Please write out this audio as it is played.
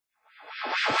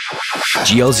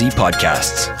GLZ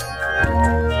Podcasts.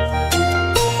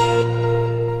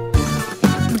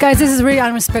 Guys, this is really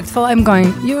unrespectful. I'm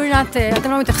going. You're not,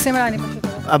 אתם לא מתייחסים אליי, אני פשוט...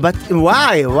 But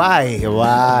why?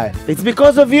 It's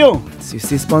because of you. You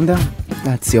see, Sponder?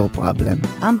 That's your problem.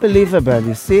 Unbelievable,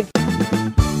 you see?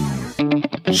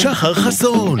 Shahar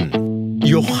Hason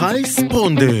Yohay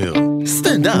Sponder.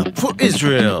 Stand up for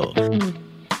Israel.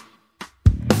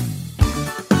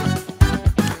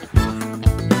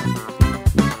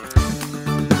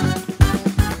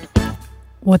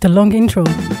 What a long intro.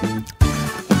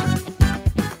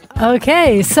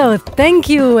 Okay, so thank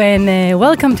you and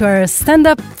welcome to our Stand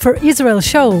Up for Israel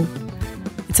show.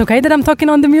 It's okay that I'm talking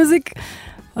on the music?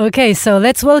 Okay, so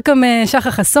let's welcome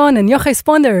Shahar Hason and Yohay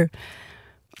Sponder.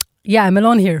 Yeah, I'm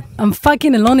alone here. I'm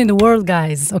fucking alone in the world,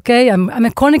 guys, okay? I'm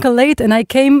a chronicle late and I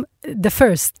came the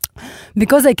first.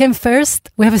 Because I came first,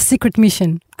 we have a secret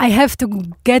mission. I have to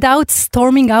get out,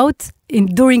 storming out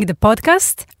during the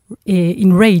podcast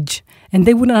in rage. And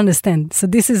they wouldn't understand. So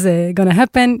this is going to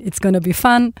happen. It's going to be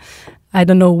fun. I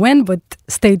don't know when, but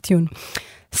stay tuned.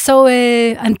 So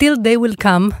until they will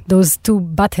come, those two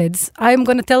buttheads, I'm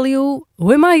going to tell you,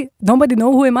 who am I? Nobody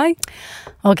know who am I?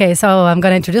 Okay, so I'm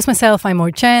going to introduce myself. I'm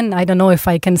Mor Chen. I don't know if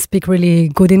I can speak really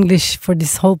good English for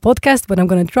this whole podcast, but I'm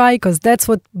going to try because that's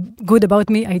what's good about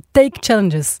me. I take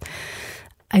challenges.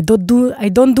 I don't do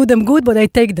them good, but I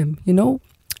take them, you know?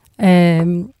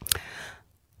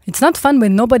 It's not fun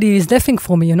when nobody is laughing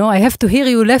for me, you know? I have to hear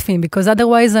you laughing because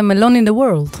otherwise I'm alone in the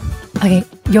world. Okay,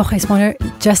 Yohay Sponder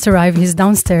just arrived. He's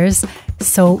downstairs.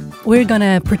 So we're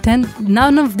gonna pretend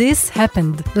none of this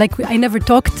happened. Like I never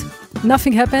talked.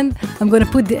 Nothing happened. I'm gonna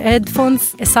put the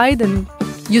headphones aside and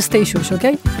you stay shush,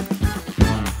 okay?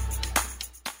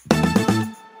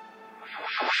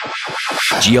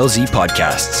 GLZ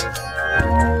Podcasts.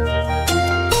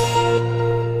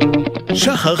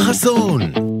 Shahar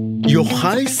Hason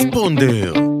Yohay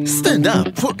Sponder. Stand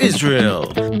up for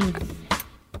Israel.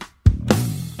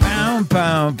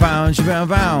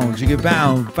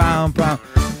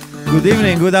 Good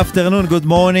evening, good afternoon, good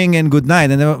morning, and good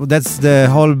night. And that's the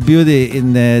whole beauty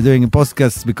in doing a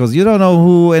podcast because you don't know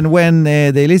who and when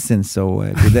they listen. So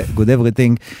good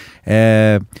everything.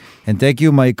 And thank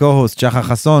you, my co-host, Shahar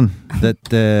Hason, that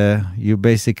you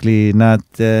basically not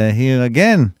here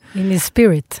again. In his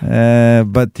spirit.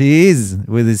 But he is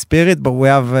with his spirit. But we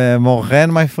have Mor Chen,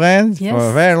 my friend, yes, for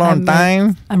a very long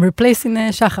time. I'm replacing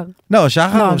Shahar. No,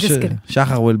 Shahar. No, I'm just kidding.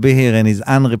 Shahar will be here and he's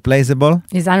unreplaceable.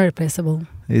 He's unreplaceable.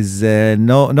 Is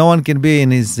no one can be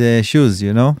in his shoes,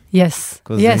 you know? Yes.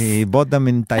 Because yes. he bought them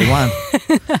in Taiwan.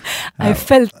 I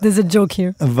felt there's a joke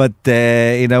here. But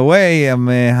in a way, I'm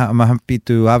happy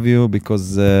to have you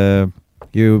because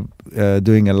you're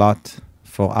doing a lot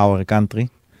for our country.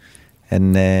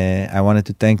 And I wanted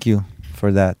to thank you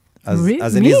for that.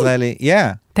 As an Israeli,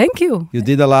 yeah. Thank you. You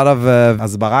did a lot of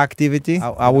Asbara activity.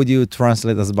 How would you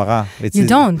translate Asbara? You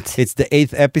don't. It's the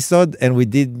 8th episode and we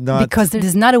did not... Because there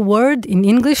is not a word in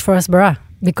English for Asbara.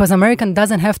 Because American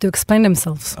doesn't have to explain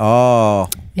themselves. Oh.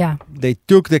 Yeah. They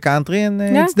took the country and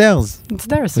it's theirs. It's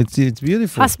theirs. It's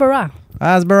beautiful. Asbara.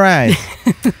 Asbara.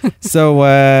 So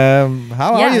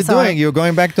how are you doing? You're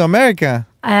going back to America.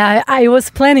 I was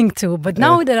planning to, but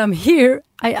now that I'm here,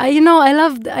 I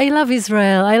love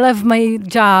Israel. I love my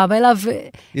job.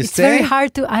 It's very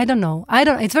hard to,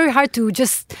 it's very hard to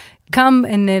just come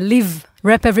and live,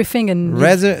 wrap everything and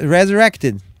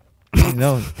resurrected. You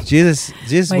know, Jesus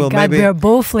my will God, maybe... we are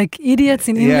both like idiots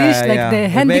in English, the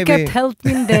handicapped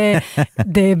helping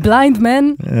the blind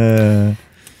man.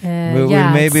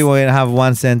 We'll have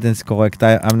one sentence correct.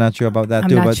 I'm not sure about that I'm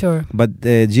too. not sure. But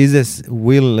Jesus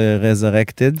will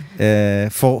resurrected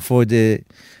for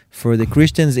the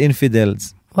Christians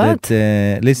infidels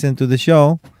that listen to the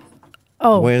show.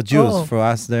 We're Jews for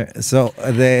us there. So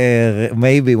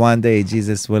maybe one day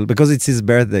Jesus will, because it's his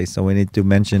birthday, so we need to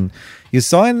mention. You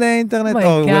saw in the internet?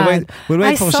 We'll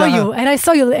wait for Shahar. I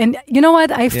saw you. And you know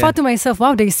what? I thought to myself,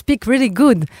 wow, they speak really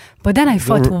good. But then I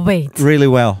thought, wait. Really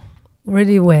well.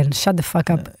 Shut the fuck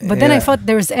up. But then I thought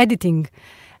there's editing.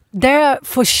 There,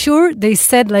 for sure, they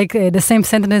said like the same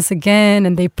sentence again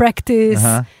and they practice.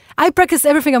 I practice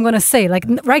everything I'm going to say. Like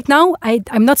right now,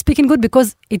 I'm not speaking good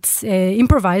because it's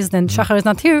improvised and Shahar is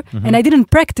not here and I didn't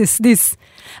practice this.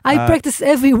 I practice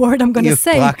every word I'm going to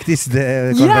say. You practice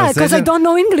the conversation? Yeah, because I don't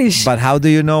know English. But how do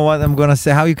you know what I'm going to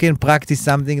say? How you can practice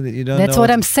something that you don't know? That's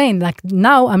what I'm saying. Like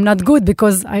now I'm not good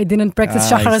because I didn't practice.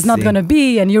 Shahar is not going to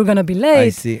be and you're going to be late. I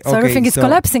see. So everything is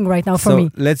collapsing right now for me.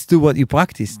 So let's do what you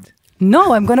practiced.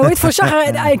 No, I'm going to wait for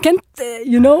Shahar. I can't,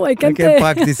 I can't. I can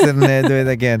practice and do it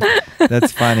again.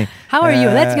 That's funny. How are you?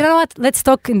 You know what? Let's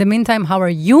talk in the meantime. How are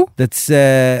you? That's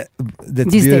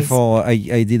These beautiful.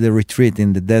 I did a retreat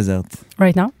in the desert.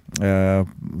 Right now? 3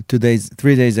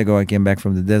 days ago, I came back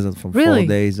from the desert for 4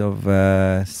 days of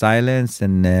silence,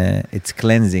 and it's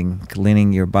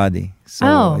cleaning your body.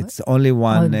 So it's only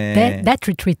one. That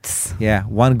retreats. Yeah,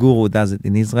 one guru does it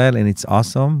in Israel, and it's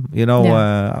awesome. A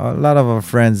lot of our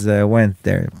friends went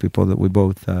there. People that we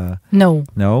both know.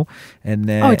 And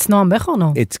it's Noam Bech or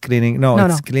no? It's cleaning. No,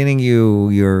 it's cleaning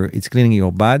it's cleaning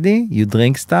your body. You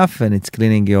drink stuff, and it's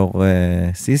cleaning your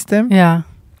system. Yeah.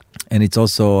 And it's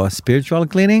also a spiritual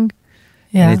cleaning.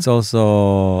 Yeah. And it's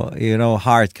also,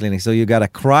 heart cleaning. So you gotta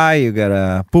cry, you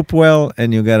gotta poop well,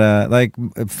 and you gotta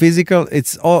physical.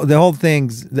 It's all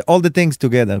the things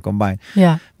together combined.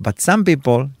 Yeah. But some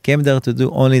people came there to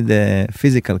do only the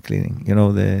physical cleaning.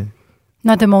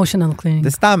 Not emotional cleaning.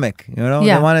 The stomach.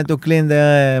 They wanted to clean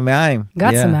the me'aim.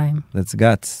 Guts and me'aim. That's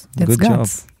guts. That's Good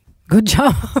guts. job. Good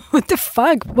job. What the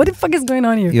fuck? What the fuck is going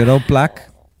on here? Plaque.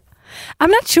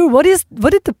 I'm not sure what is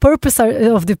the purpose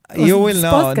of the you will this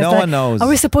know podcast. No one knows. Are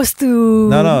we supposed to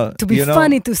be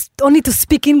funny, only to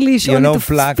speak English, only to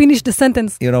finish the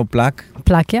sentence? Plaque?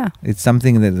 Plaque, yeah. It's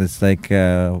something that's like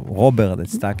rubber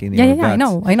that's stuck in your guts.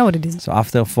 I know what it is. So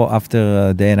after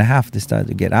a day and a half, they start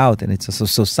to get out, and it's also,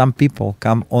 so some people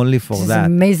come only for this that. Is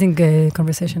an amazing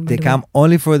conversation. They come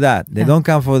only for that. They don't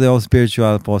come for the whole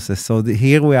spiritual process. So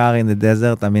here we are in the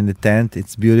desert. I'm in the tent.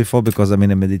 It's beautiful because I'm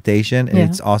in a meditation, and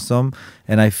it's awesome.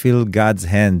 And I feel God's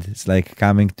hand. It's like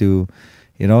coming to,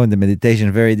 in the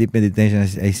meditation, very deep meditation.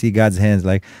 I see God's hands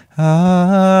like,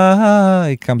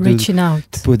 I come reaching out.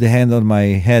 To put the hand on my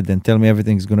head and tell me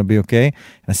everything's going to be okay.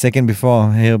 And a second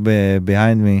before, here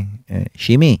behind me,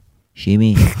 Shimi.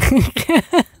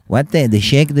 What the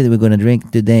shake that we're going to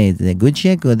drink today? Is it a good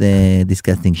shake or the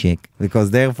disgusting shake? Because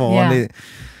therefore only,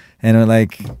 and we're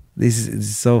like, this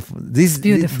is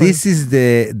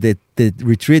the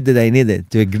retreat that I needed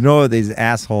to ignore these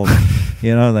assholes.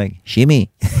 Shimmy.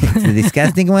 It's the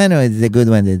disgusting one or it's the good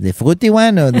one? The fruity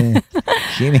one or the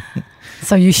shimmy?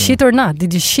 So you shit or not?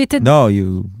 Did you shit it? No,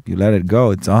 you let it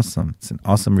go. It's awesome. It's an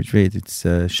awesome retreat. It's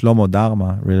Shlomo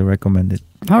Dharma. Really recommend it.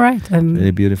 All right.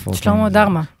 Really beautiful. Shlomo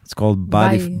Dharma. It's called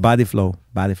Body Flow.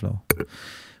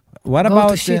 What Go about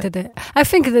to shit at it? I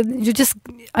think that you just,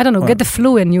 get the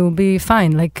flu and you'll be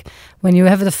fine. Like when you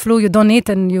have the flu, you don't eat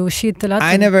and you shit a lot.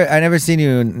 I never seen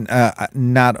you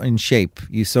not in shape.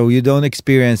 So you don't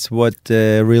experience what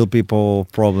real people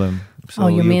problem. So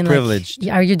you mean privileged.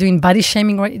 Are you doing body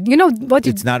shaming? Right? You know what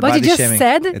you, it's not what body you just shaming.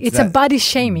 said? It's a body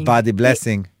shaming. Body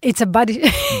blessing. It's a body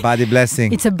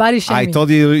blessing. It's a body shaming. I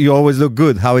told you always look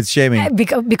good. How it's shaming?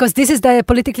 Because this is the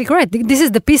politically correct. This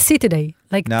is the PC today.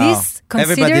 This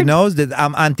everybody knows that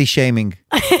I'm anti-shaming.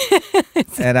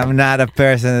 And I'm not a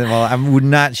person, I would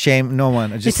not shame no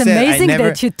one. It's amazing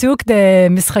that you took the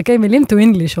משחקי מילים to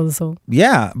English also.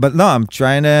 Yeah, but no, I'm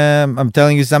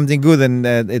telling you something good and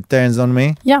it turns on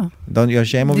me. Yeah. Don't you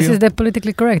ashamed of you? This is the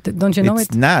politically correct. Don't you know it?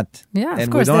 It's not. Yeah, of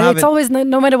course. It's always,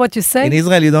 no matter what you say. In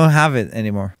Israel, you don't have it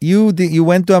anymore. You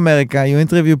went to America, you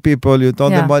interview people, you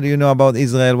told them what do you know about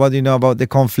Israel, what do you know about the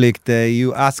conflict,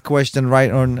 you ask questions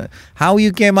right on how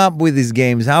you came up with these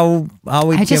games,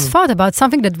 I just thought about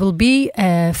something that will be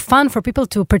fun for people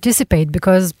to participate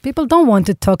because people don't want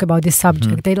to talk about this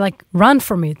subject. They run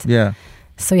from it. Yeah.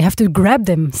 So you have to grab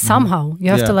them somehow.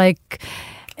 You have to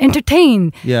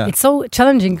entertain. Yeah. It's so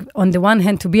challenging on the one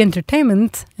hand to be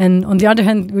entertainment and on the other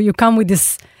hand you come with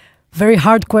this very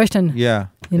hard question. Yeah.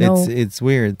 It's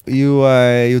weird.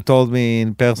 You told me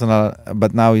in personal,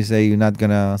 but now you say you're not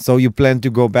gonna. So you plan to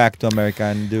go back to America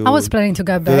and do? I was planning to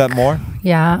go back. Do that more?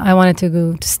 Yeah, I wanted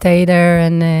to stay there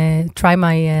and try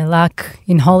my luck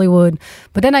in Hollywood.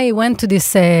 But then I went to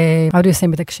this. How do you say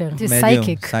מתקשר? This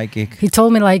psychic. He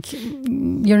told me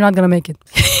you're not gonna make it.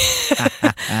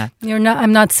 You're not.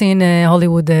 I'm not seeing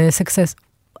Hollywood success.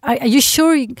 Are you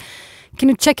sure? Can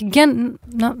you check again?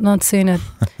 Not seeing it.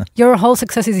 Your whole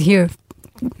success is here.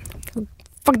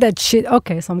 Fuck that shit.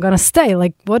 Okay, so I'm gonna stay.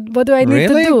 What do I need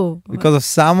to do? Because of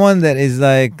someone that is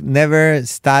never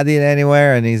studied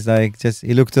anywhere, and he's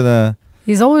he looked to the.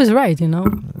 He's always right,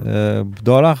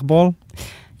 Dollar ball.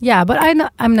 Yeah, but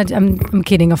I'm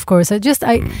kidding, of course.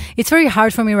 It's very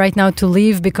hard for me right now to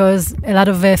leave because a lot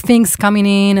of things coming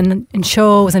in and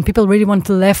shows and people really want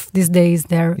to leave these days.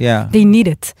 They need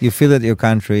it. You feel that your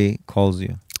country calls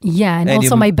you. Yeah, and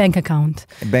also my bank account.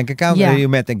 Bank account? Yeah. Or you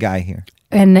met a guy here?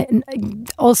 And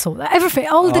also, everything,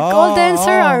 all the answers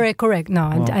are correct.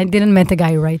 No, I didn't meet a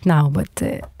guy right now, but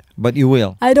But you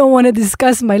will. I don't want to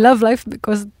discuss my love life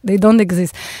because they don't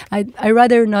exist. I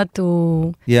rather not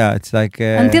to. Yeah, it's like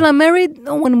until I'm married,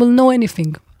 no one will know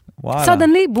anything. Voila.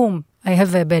 Suddenly, boom, I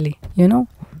have a belly.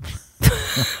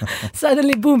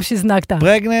 Suddenly, boom, she's knocked out.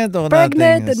 Pregnant or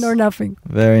Pregnant nothing? or nothing.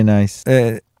 Very nice.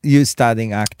 You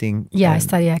studying acting? Yeah, I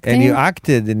study acting. And you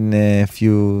acted in a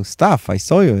few stuff. I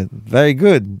saw you. Very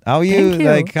good. How you, Thank you.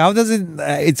 like? How does it?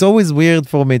 It's always weird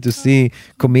for me to see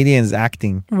comedians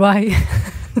acting. Why?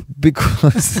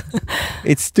 Because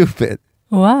it's stupid.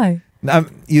 Why?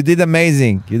 You did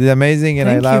amazing. And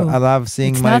Thank I you. love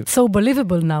seeing It's my. not so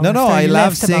believable now. No, after I you love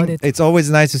left about seeing. it. It's always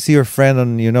nice to see your friend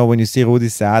on. When you see Rudy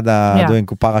Saada Yeah. doing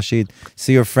Kupa Rashid,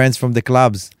 see your friends from the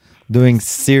clubs doing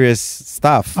serious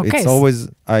stuff. Okay. It's always.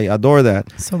 I adore that.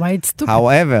 So why it's stupid?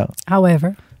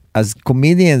 However, as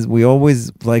comedians, we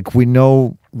always we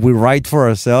know we write for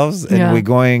ourselves, and Yeah. we're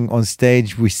going on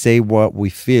stage. We say what we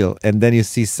feel, and then you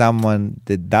see someone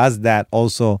that does that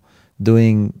also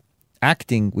doing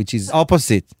acting, which is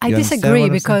opposite. I You understand disagree what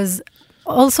I'm saying? because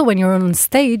also when you're on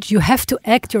stage, you have to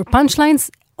act your punchlines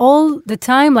all the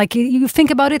time. Like you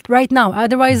think about it right now.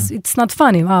 Otherwise, it's not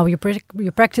funny. Wow, you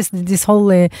practice this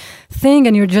whole thing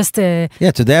and you're just...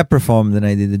 Yeah, today I performed and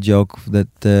I did a joke that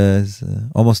is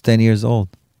almost 10 years old.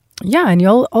 Yeah, and you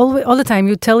all the time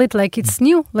you tell it like it's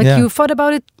new. Like Yeah. you thought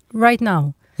about it right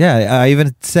now. Yeah, I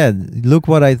even said, look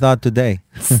what I thought today.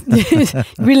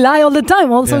 We lie all the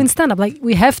time, also Yeah. in stand-up. Like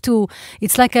we have to,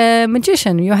 it's like a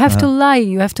magician. You have to lie,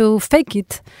 you have to fake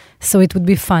it so it would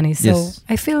be funny. So Yes.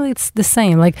 I feel it's the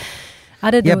same. Like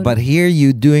other Yeah, but here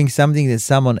you doing something that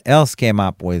someone else came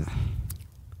up with.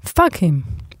 fuck him.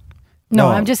 No,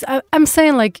 No. I'm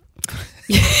saying like,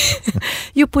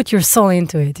 you put your soul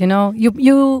into it,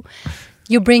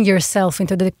 you bring yourself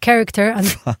into the character and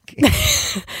Fucking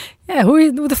yeah,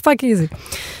 who the fuck is it?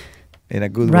 in a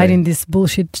good Writing way. this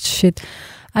bullshit shit.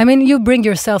 I mean, you bring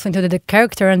yourself into the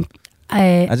character and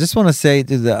I just want to say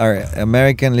to our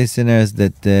American listeners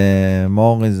that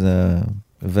Mor is a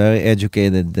very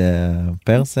educated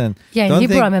person. yeah, in Don't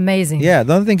Hebrew think- I'm amazing. Yeah,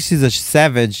 don't think she's a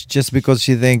savage just because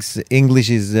she thinks English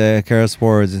is curse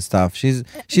words and stuff. She's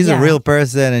Yeah. a real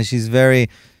person and she's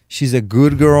a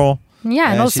good girl. Yeah,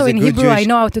 and Yeah, also she's a in good Hebrew I Jewish-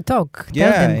 know how to talk.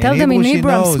 Yeah, Tell them in she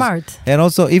Hebrew I'm knows. smart. And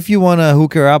also, if you want to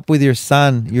hook her up with your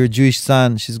son, your Jewish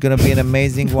son, she's going to be an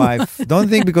amazing wife. Don't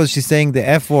think because she's saying the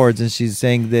F words and she's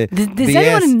saying the Does BS.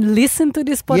 anyone listen to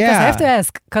this podcast? Yeah. I have to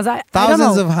ask because I don't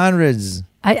Thousands know. of hundreds.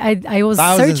 I was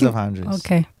Thousands searching. of hundreds.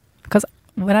 Okay, because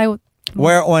when I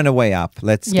We're on the way up.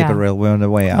 Let's keep Yeah. it real. We're on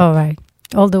the way up. all right,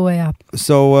 all the way up.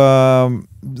 So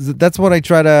that's what I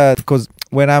try to, because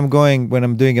when I'm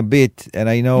doing a bit and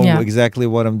I know Yeah. exactly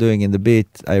what I'm doing in the bit,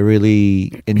 I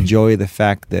really enjoy the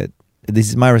fact that this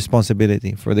is my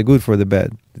responsibility, for the good, for the bad.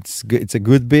 It's good. It's a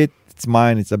good bit. It's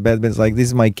mine. It's a bad bit. It's like, this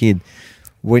is my kid.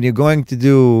 When you're going to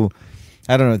do,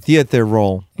 I don't know, theater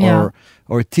role Yeah.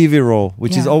 or TV role,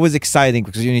 which is Yeah. always exciting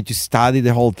because you need to study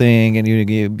the whole thing and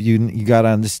you gotta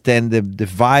understand the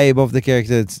vibe of the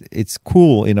character. It's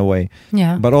cool in a way,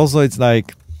 Yeah, but also it's like,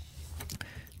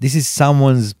 this is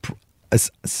someone's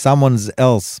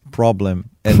else problem,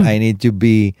 and I need to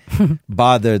be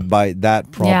bothered by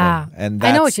that problem. Yeah. And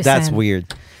I know what you're that's saying. weird.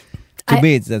 To I-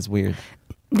 me, that's weird.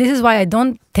 this is why I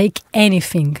don't take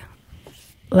anything.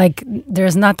 Like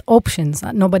there's not options.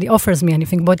 Nobody offers me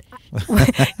anything. But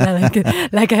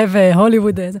like I have a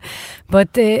Hollywood. But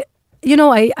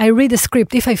I read the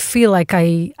script. If I feel like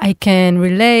I can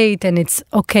relate and it's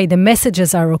okay, the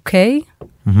messages are okay.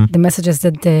 Mm-hmm. The messages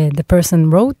that the person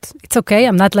wrote, it's okay.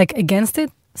 I'm not like against it,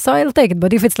 so I'll take it.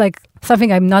 But if it's like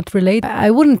something I'm not relate, I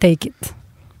wouldn't take it.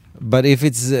 But if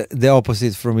it's the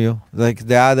opposite from you, like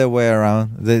the other way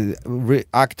around, the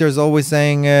actors always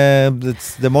saying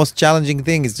that's the most challenging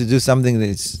thing is to do something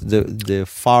that's the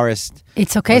farthest.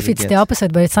 It's okay if it's the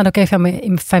opposite, but it's not okay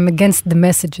if I'm against the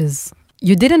messages.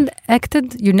 You didn't acted?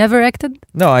 You never acted?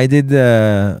 No, I did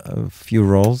a few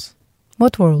roles,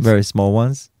 What roles? very small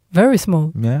ones. Very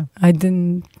small. Yeah, I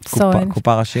didn't saw anything.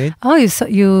 Kupa Rashid. Oh,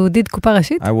 you did Kupa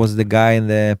Rashid? I was the guy in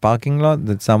the parking lot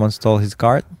that someone stole his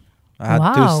cart. I had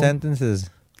Wow. 2 sentences.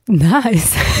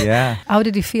 Nice. Yeah. How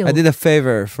did you feel? I did a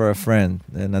favor for a friend.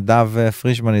 Nadav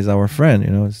Frischman is our friend.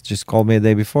 He's just called me a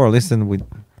day before. Listen, we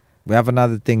have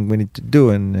another thing we need to do,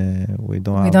 and we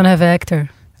don't have an actor.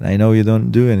 And I know you don't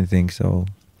do anything, so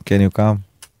can you come?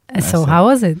 So said- how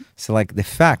was it? So like the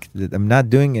fact that I'm not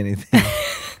doing anything.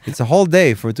 It's a whole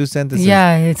day for 2 sentences.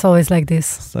 Yeah, it's always like this.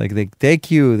 It's like they take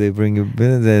you, they bring you,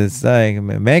 it's like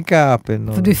makeup and.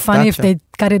 It would be funny if they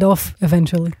cut it off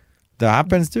eventually. That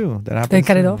happens too. That happens. They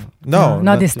cut it too. off? No, No,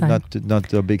 not this time. Not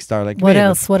to a big star like What me.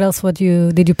 else? What else?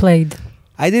 Did you play?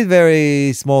 I did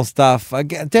very small stuff. I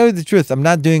tell you the truth, I'm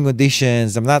not doing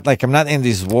auditions. I'm not in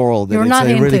this world that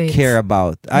I really care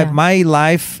about. My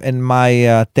life and my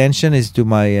attention is to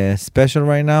my special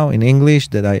right now in English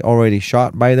that I already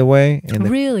shot, by the way, in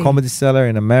the Comedy Cellar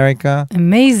in America.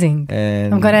 Amazing.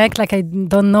 And I'm going to act like I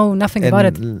don't know nothing about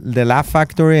it. The Laugh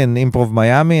Factory and Improv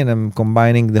Miami, and I'm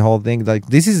combining the whole thing. Like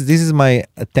this is my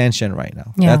attention right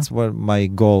now. Yeah. That's what my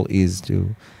goal is,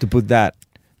 to put that,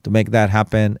 to make that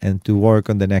happen and to work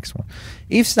on the next one.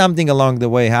 If something along the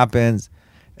way happens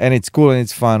and it's cool and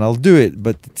it's fun, I'll do it,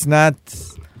 but it's not.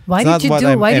 Why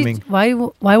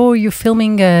were you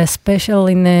filming a special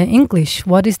in English?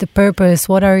 What is the purpose?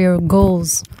 What are your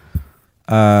goals?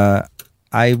 I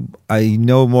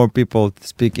know more people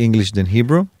speak English than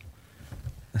Hebrew,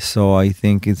 so I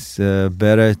think it's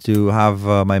better to have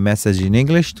my message in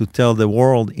English, to tell the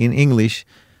world in English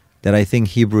that I think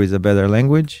Hebrew is a better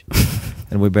language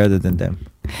and we're better than them.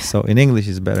 So in English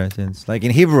is better. Since like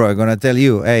in Hebrew, I'm gonna tell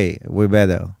you, hey, we're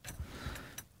better.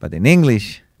 But in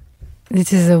English,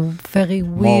 this is a very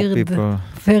weird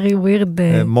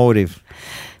motive.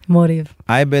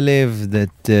 I believe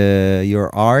that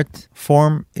your art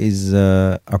form is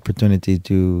opportunity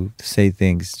to say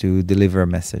things, to deliver a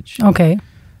message. Okay.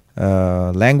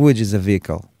 Language is a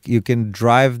vehicle. You can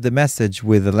drive the message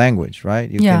with the language, right?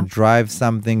 You can drive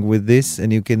something with this,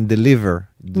 and you can deliver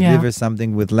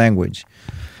something with language.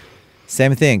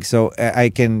 Same thing. So I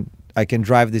can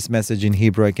drive this message in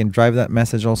Hebrew. I can drive that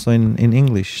message also in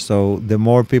English. So the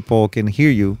more people can hear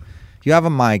you, you have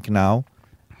a mic now,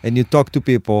 and you talk to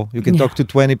people. You can talk to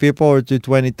 20 people or to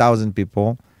 20,000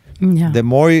 people. Yeah. The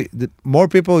more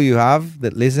people you have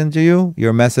that listen to you,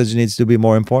 your message needs to be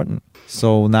more important.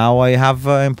 So now I have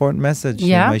an important message in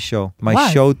my show. My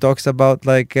show talks about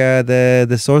like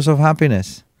the source of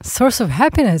happiness. Source of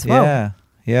happiness? Wow.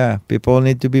 Yeah. People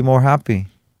need to be more happy.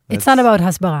 It's not about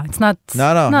hasbara. It's not.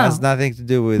 No. It has nothing to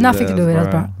do with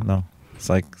hasbara. No. It's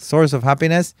like source of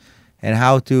happiness and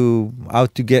how to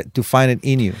get to find it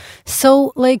in you.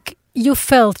 So like you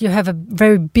felt you have a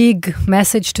very big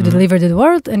message to deliver to the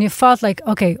world, and you felt like,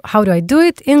 okay, how do I do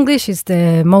it? English is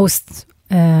the most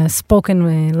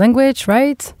spoken language,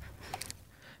 right?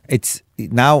 It's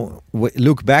now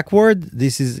look backward.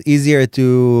 This is easier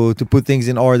to put things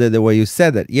in order the way you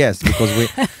said it. Yes, because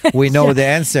we know the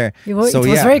answer. It was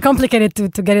very complicated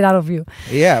to get it out of you.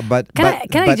 Yeah, but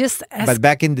I just ask? But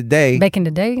back in the day,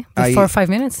 before 5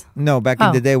 minutes. No, back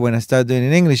in the day when I started doing it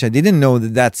in English, I didn't know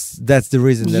that's the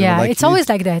reason. Yeah, it's always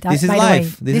like that. This is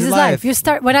life. This is life. You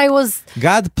start when I was.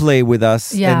 God play with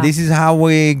us, and this is how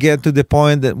we get to the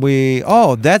point that we.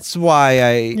 Oh, that's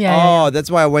why that's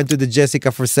why I went to the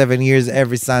Jessica for 7 years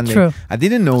every Sunday. True. I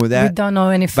didn't know that. We don't know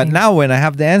anything. But now when I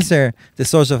have the answer, the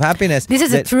source of happiness. This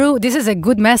is a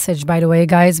good message, by the way,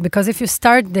 guys, because if you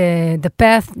start the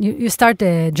path, you start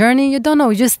the journey, you don't know.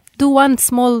 You just do one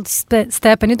small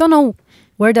step and you don't know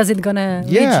where does it gonna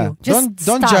lead you. Just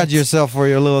don't judge yourself for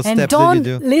your little steps that you do. And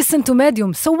don't listen to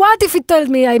medium. So what if he told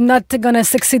me I'm not gonna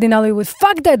succeed in Hollywood?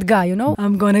 Fuck that guy, you know?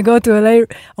 I'm gonna go to LA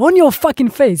on your fucking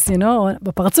face, you know?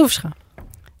 בפרצוף שלך.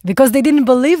 Because they didn't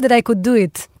believe that I could do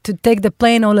it. To take the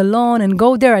plane all alone and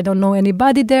go there. I don't know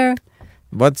anybody there.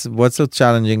 What's so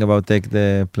challenging about take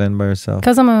the plane by yourself?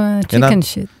 Because I'm a chicken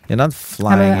shit. You're not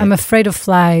flying. I'm afraid of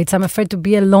flights. I'm afraid to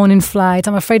be alone in flights.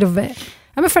 I'm afraid of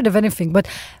anything. But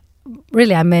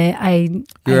really,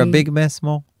 You're a big mess,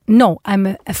 Mo? No,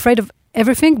 I'm afraid of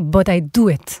everything, but I do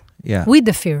it. Yeah. With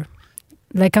the fear.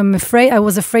 Like I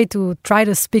was afraid to try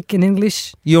to speak in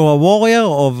English. You're a warrior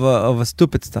of a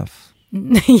stupid stuff.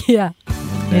 Yeah.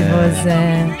 It was.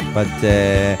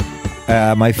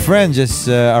 But my friend just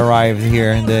arrived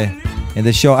here in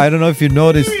the show. I don't know if you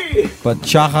noticed, but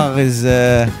Shahar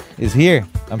is here.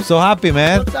 I'm so happy,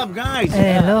 man. What's up, guys?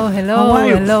 Hello. How are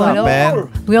you? Hello. Man?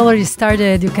 We already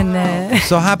started. You can. I'm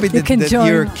so happy that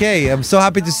you're okay. I'm so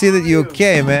happy to see that you're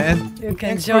okay, man. You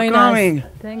can Thanks join for coming. us.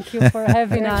 Thank you for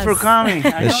having us. Thanks for coming.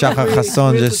 Shahar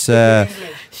Hason just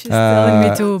She's telling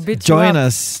me to beat join you up.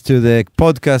 us to the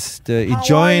podcast.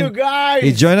 How are you guys?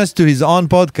 He joined us to his own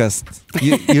podcast.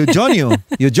 You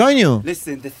join you.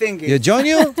 Listen, the thing is, You join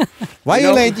you? Why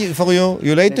you late for you?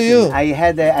 You late to you? I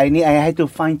had to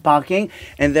find parking,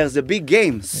 and there's a big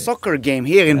game, soccer game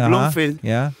here in Bloomfield.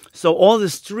 Yeah. So all the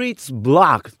streets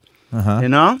blocked. You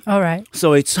know? All right.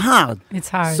 So it's hard. It's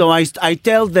hard. So I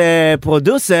tell the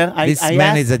producer, This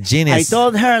man is a genius. I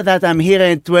told her that I'm here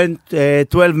in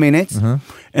 12 minutes,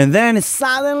 and then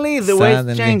suddenly the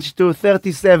weight changed to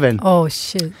 37. Oh,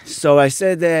 shit. So I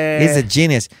said... He's a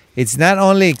genius. It's not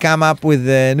only come up with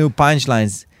new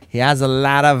punchlines. He has a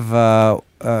lot of...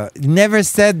 never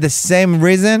said the same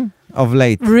reason of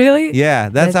late. Really? Yeah,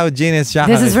 that's how genius Shahar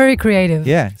This is very creative.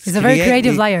 Yeah. He's a very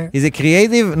creative liar. He's a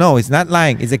creative, no, it's not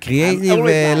lying. He's a creative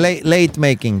late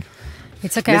making.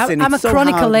 It's okay. Listen, I'm a it's so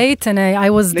chronicle hard. late, and I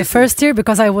was the first here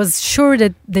because I was sure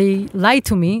that they lied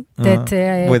to me that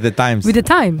With the times. with the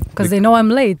time, because they know I'm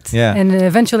late. Yeah. And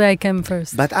eventually I came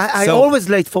first. But I So- always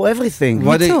late for everything.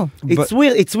 Me too. It's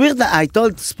weird. It's weird that I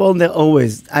told Sponder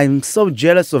always, I'm so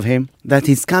jealous of him that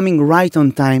he's coming right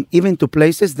on time, even to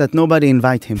places that nobody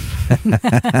invite him.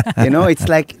 You know, it's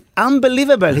like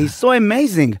unbelievable. He's so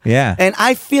amazing. Yeah. And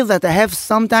I feel that I have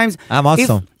sometimes, I'm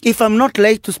awesome. if I'm not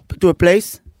late to a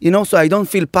place, you know, so I don't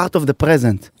feel part of the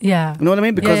present. Yeah. You know what I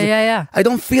mean? Because yeah. I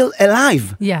don't feel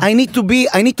alive. Yeah. I need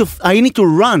to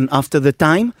run after the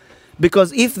time,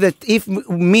 because if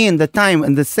me and the time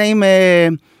and the same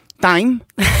time,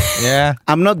 Yeah.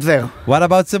 I'm not there. What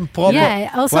about some Yeah,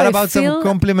 also What I about feel- some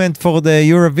compliment for the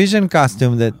Eurovision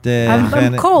costume that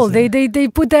I'm cold. They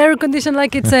put the air condition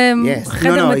like it's Yes.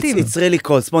 חדר No, מתאים. it's really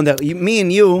cold. Sponder, me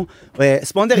and you,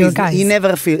 Sponder You is guys. he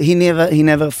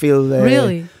never feel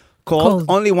Really? cold.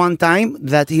 Only one time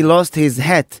that he lost his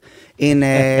hat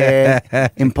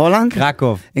in Poland,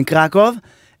 Krakow. in Krakow.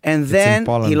 And then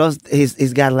Poland. he lost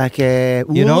he's got like a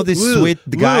You know this sweet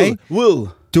guy?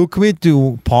 wool. Took me to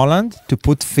Poland to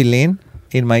put tefillin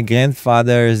in my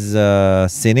grandfather's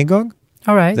synagogue.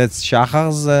 All right. That's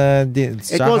Shahar's.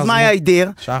 It was my idea.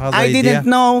 Shahar's I idea. didn't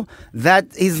know that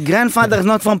his grandfather is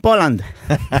not from Poland.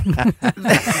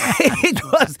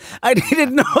 I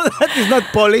didn't know that he's not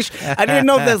Polish. I didn't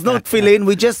know there's no tefillin.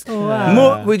 We just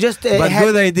Wow. But had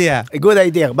good idea. a good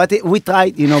idea. But we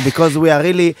tried, you know, because we are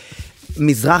really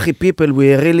Mizrahi people.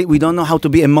 We don't know how to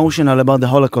be emotional about the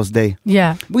Holocaust Day.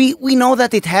 Yeah. We know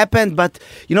that it happened, but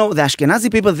you know the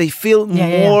Ashkenazi people, they feel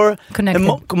Yeah. more Connected.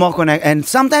 more connected. And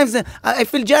sometimes I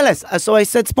feel jealous. So I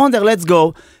said, Sponder, let's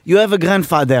go. You have a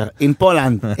grandfather in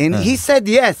Poland, and he said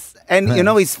yes. And you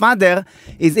know his father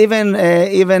is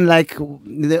even like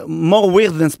more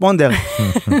weird than Sponder.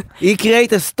 He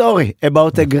created a story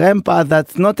about a grandpa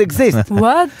that not exist.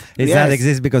 What? It Yes. not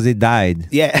exist because he died.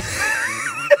 Yeah,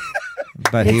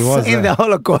 But he was in the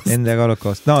Holocaust. in the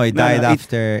Holocaust. No, he died no,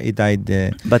 after he died.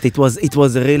 But it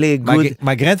was really good.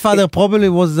 My grandfather probably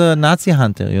was a Nazi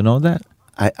hunter. You know that?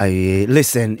 I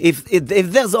listen. If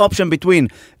there's option between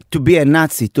to be a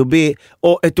Nazi, to be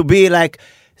like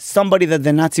somebody that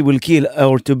the Nazi will kill,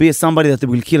 or to be somebody that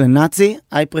will kill a Nazi,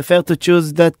 I prefer to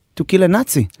choose that to kill a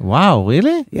Nazi. Wow,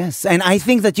 really? Yes, and I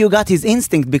think that you got his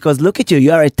instinct, because look at you.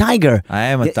 You are a tiger. I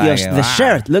am a Your- tiger. The Wow.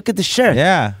 shirt. Look at the shirt.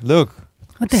 Yeah, look.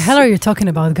 What the hell are you talking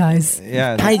about, guys?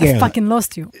 Yeah. Tiger. I fucking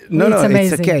lost you. No, It's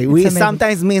amazing. it's okay. It's We amazing.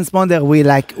 sometimes, me and Sponder,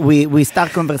 we start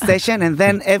conversation, and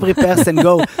then every person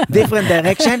go different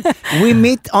direction. We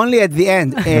meet only at the end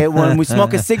when we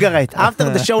smoke a cigarette after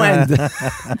the show ends.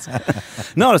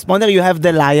 No, Sponder, you have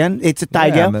the lion. It's a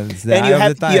tiger, but it's the and eye of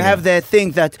the you tiger. have the thing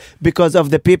that because of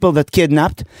the people that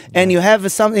kidnapped, and you have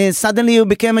some. Suddenly, you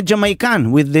became a Jamaican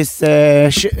with this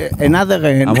another.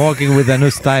 I'm working with a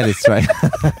new stylist, right?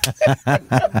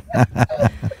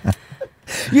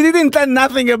 You didn't tell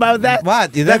nothing about that.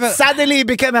 What? You That never- suddenly he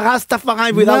became a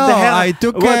Rastafari without the hair.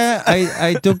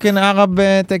 I took an Arab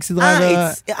taxi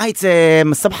driver. It's a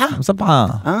Sabha.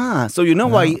 Sabha. So you know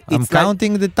why I'm it's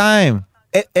counting the time.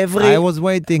 like every I was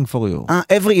waiting for you.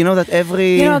 you know that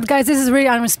every. You know what, guys, this is really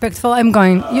unrespectful. I'm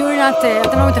going. You're not,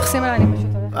 אתם לא מתייחסים אליי, אני פשוט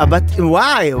הולכת. But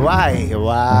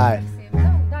why?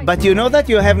 But you know that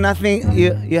you have nothing.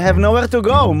 You have nowhere to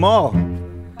go. More.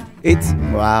 It's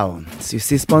wow. You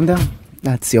see, Sponder?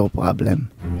 That's your problem.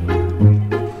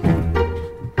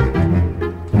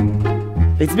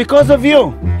 It's because of you.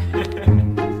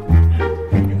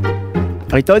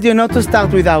 I told you not to start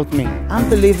without me.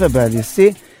 Unbelievable, you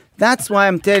see? That's why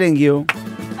I'm telling you.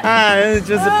 It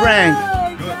was a prank.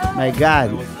 My God.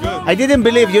 I didn't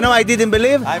believe. You know I didn't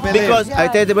believe? I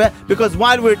believe. Because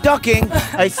while we're talking,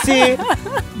 I see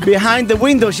behind the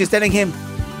window she's telling him,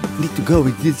 need to go,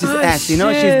 just act. You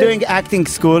know, she's shit. doing acting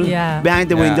school behind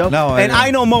the window. No, and I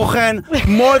know Mor Chen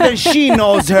more than she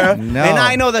knows her. No. And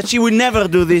I know that she would never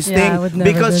do this Yeah, I would thing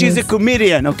never because do she's this. a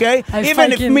comedian, okay? I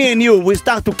Even if fucking- me and you, we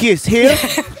start to kiss here,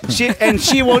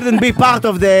 she wouldn't be part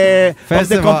of the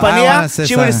First of all, I company. wanna say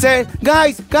She would say,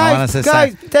 guys, wanna say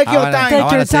take I your wanna- time.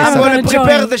 Take your time, I'm I'm going to gonna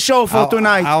prepare join. the show for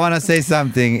tonight. I want to say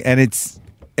something, and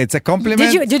it's a compliment.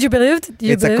 Did you believe it? Did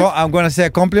you It's a. believe it? I'm going to say a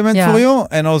compliment Yeah. for you,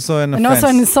 and also an And offense. also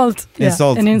an insult. Yeah,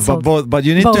 Insult. an insult. But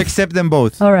you need Both. to accept them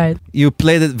both. All right. You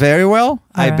played it very well.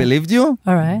 I right. believed you.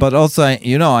 All right. But also,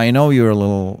 I know you're a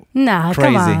little. Nah,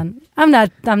 Crazy. come on. I'm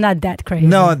not that crazy.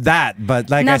 No, that, but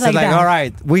like Not I said, like that. all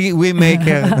right, we make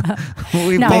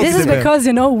No, this is because,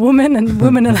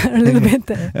 women are a little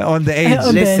bit... on the age.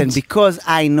 on the Listen, edge. because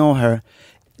I know her.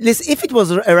 Listen, if it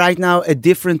was right now a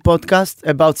different podcast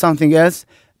about something else,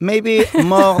 maybe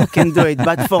more can do it.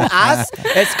 But for us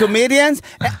as comedians,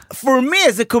 for me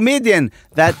as a comedian,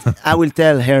 that I will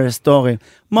tell her a story.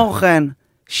 Mor Chen,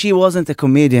 she wasn't a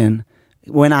comedian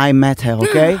when I met her,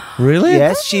 okay? Really?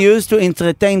 Yes, she used to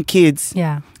entertain kids.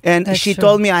 Yeah. And That's she true.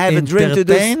 told me I have a dream to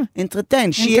do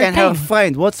Entertain? She and her Entertain.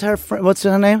 friend. What's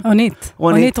her name?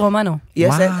 Onit Romano.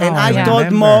 Yes, Wow, and I I told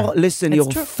remember. Mor, listen, It's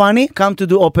you're true. funny, come to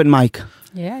do open mic.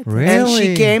 Yeah. Really? And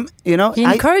she came, He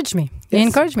encouraged me. He Yes.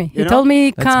 encouraged me. He You know? told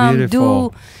me, That's come, beautiful.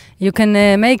 do, you can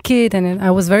make it. And I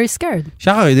was very scared.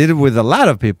 Shahar, you did it with a lot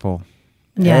of people.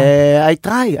 Yeah. I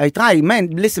try. Man,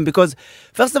 listen, because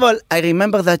first of all, I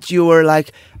remember that you were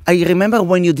like, I remember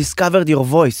when you discovered your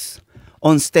voice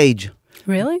on stage.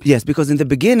 Really? Yes, because in the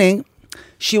beginning,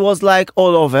 she was like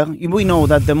all over. We know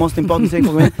that the most important thing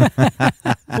for me,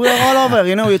 we're all over.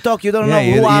 You talk, you don't know,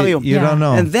 who are you? You Yeah. don't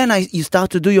know. And then you start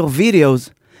to do your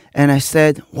videos, and I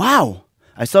said, wow,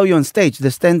 I saw you on stage, the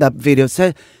stand-up video.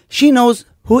 Said, she knows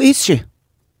who is she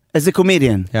as a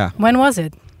comedian. Yeah. When was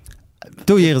it?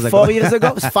 2 years ago. 4 years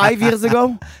ago, 5 years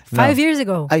ago, 5 years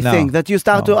ago. I No. think that you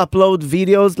start to upload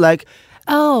videos like,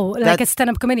 Like That- a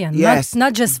stand-up comedian. Yes.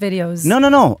 Not just videos. no,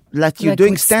 like you're Like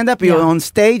doing with- stand-up, you're yeah. on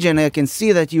stage, and I can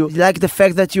see that you like the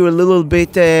fact that you're a little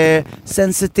bit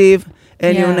sensitive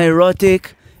and you're Yeah. neurotic.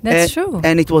 That's true.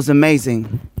 And it was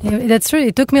amazing. Yeah, that's true.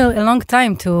 It took me a long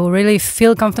time to really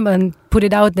feel comfortable and put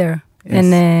it out there. Yes.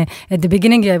 And at the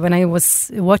beginning, when I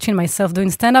was watching myself doing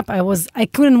stand-up, I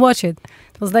couldn't watch it.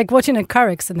 It was like watching a car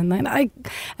accident. And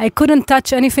I couldn't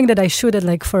touch anything that I should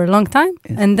for a long time.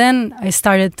 Yes. And then I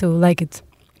started to like it.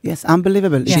 Yes,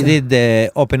 unbelievable. She did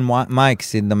open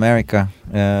mics in America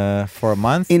for a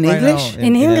month. In right English? now,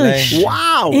 In LA. English.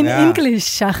 Wow. In Yeah. English,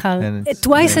 Shahar. And it's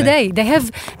Twice a really day. They have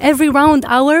every round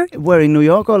hour. Where, in New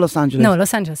York or Los Angeles? No,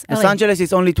 Los Angeles. Los LA. Angeles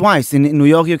is only twice. In New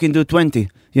York, you can do 20,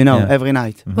 Yeah. every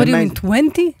night. What do you mean, Amazing.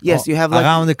 20? Yes, you have like,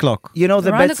 around the clock. the Around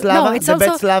the- Betslava, no, it's the also-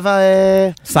 Betslava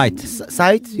Site.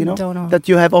 site, Don't know. that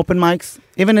you have open mics.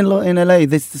 Even in LA,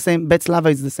 it's the same.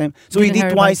 Betslava is the same. So we Didn't hear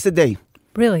did about twice a day.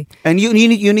 Really? And you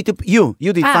need to, you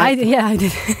did I fine. did.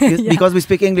 Yeah. Because we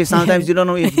speak English, sometimes you don't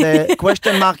know if the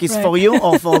question mark is Right. for you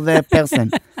or for the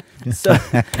person. So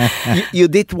you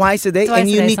did twice a day, Twice and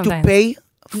a you day need sometimes. to pay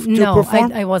to No,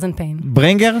 perform. I wasn't paying.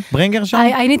 Bringer show?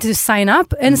 I need to sign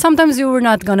up, and sometimes you were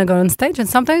not gonna go on stage, and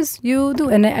sometimes you do,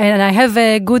 and I have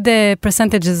good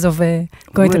percentages of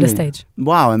going to the Really? stage.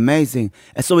 Wow, amazing.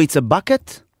 So it's a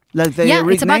bucket, like they Yeah,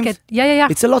 read it's a names? bucket. Yeah.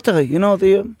 It's a lottery,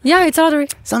 Yeah, it's a lottery.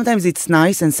 sometimes it's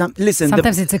nice, and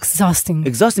Sometimes it's exhausting.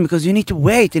 exhausting because you need to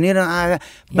wait, and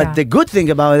but Yeah. the good thing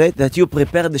about it that you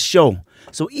prepare the show.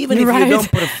 So even if Right. you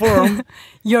don't perform,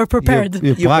 You're prepared.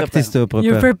 You You practice to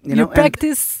prepare. You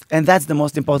practice. and that's the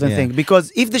most important Yeah. thing, because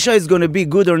if the show is going to be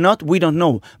good or not, we don't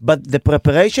know. But the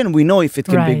preparation, we know if it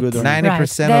can be Right. good or not.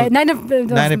 90% Right.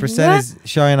 of- 90% is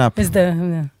showing up. is the.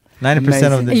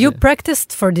 90% of the You practiced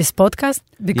for this podcast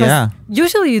because Yeah.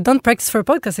 usually you don't practice for a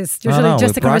podcast. It's No, usually no,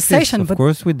 just we a conversation. practiced, But of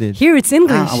course we did. here it's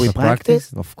English. We practice?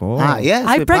 Of course. Yes,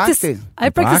 I we practice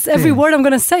every Practice. word I'm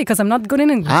gonna say because I'm not good in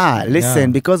English. Listen,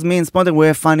 Yeah. because me and Sponder, we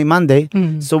have Funny Monday,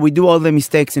 so we do all the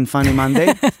mistakes in Funny Monday.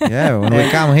 Yeah, when we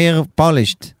come here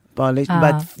polished. Polished. Ah.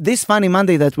 But this Funny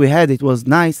Monday that we had, it was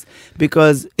nice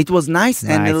because it was nice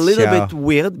and a Nice little show. bit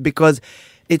weird because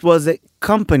it was a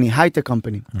company, high-tech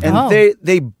company. And Oh.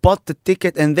 they bought the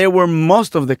ticket and they were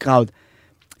most of the crowd.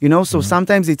 So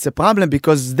sometimes it's a problem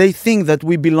because they think that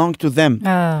we belong to them.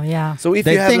 Oh yeah, So if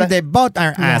They you have think like- they bought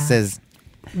our Yeah. asses.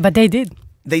 but they did.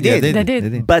 they Yeah, did. They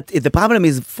did. But the problem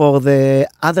is for the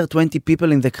other 20 people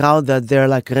in the crowd that they're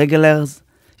like regulars,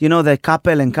 the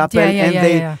couple and couple,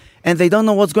 Yeah. and they don't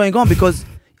know what's going on because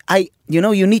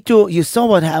you saw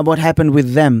what happened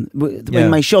with them Yeah. in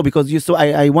my show because you saw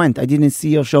I went, I didn't see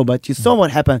your show, but you saw what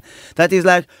happened. That is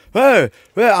like, hey,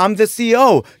 I'm the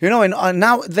CEO, and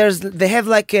now they have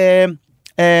like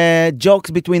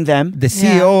jokes between them. The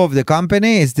CEO of the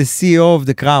company is the CEO of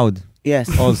the crowd Yes.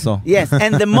 also. Yes,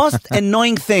 and the most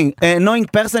annoying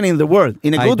person in the world,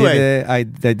 in a good way. I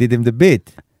did him the bit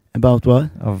About what?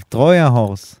 of Trojan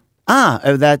horse.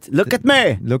 That, look at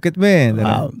me. Look at me. And then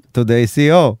Wow. Today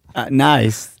CEO.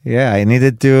 Nice. Yeah, I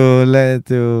needed to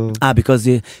Because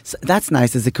that's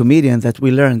nice as a comedian that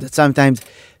we learned that sometimes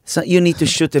you need to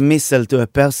shoot a missile to a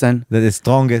person. that is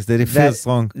strongest, that he feels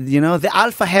strong. The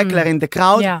alpha heckler in the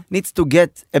crowd Yeah. needs to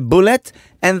get a bullet,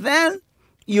 and then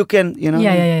you can,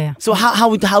 Yeah. So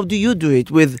how do you do it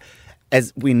with,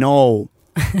 as we know,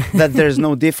 that there's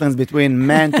no difference between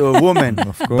man to a woman.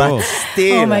 Of course. But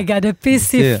still. Oh my God, the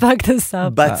PC fucked us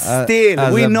up. But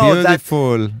still, we know that.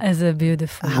 As a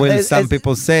beautiful. Well, some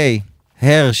people say,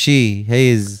 her, she,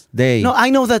 his, they. No, I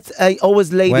know that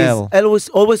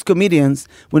always comedians,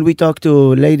 when we talk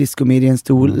to ladies comedians,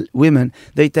 to women,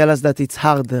 they tell us that it's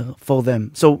harder for them.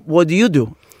 So what do you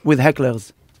do with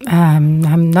hecklers?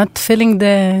 I'm not feeling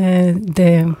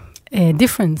the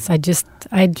difference. I just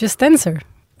answer.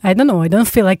 I don't know. I don't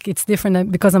feel like it's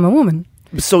different because I'm a woman.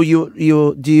 So you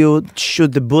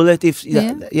shoot the bullet if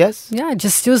yes? Yeah,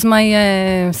 just use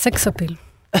my sex appeal.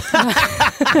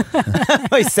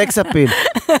 My sex appeal.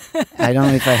 I don't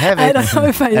know if I have it. I don't know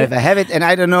if I have it, and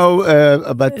I don't know,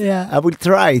 but I will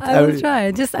try it. I will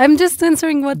try. I'm just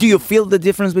answering what. Do you feel the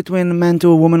difference between a man to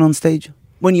a woman on stage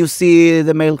when you see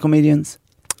the male comedians?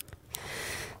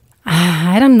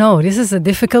 I don't know. This is a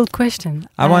difficult question.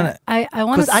 I want to.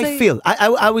 Because I feel.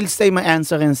 I will say my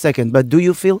answer in a second. But do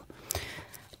you feel?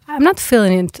 I'm not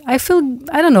feeling it. I feel.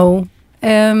 I don't know.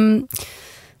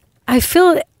 I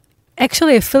feel.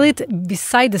 Actually, I feel it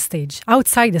beside the stage,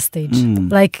 outside the stage,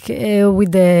 like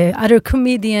with the other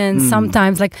comedians.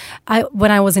 Sometimes, like when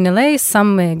I was in LA,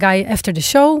 some guy after the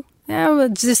show, I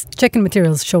was just checking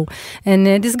materials show, and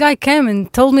this guy came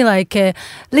and told me like,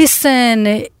 "Listen,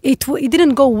 it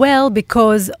didn't go well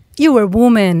because you were a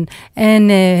woman," and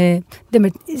it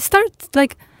started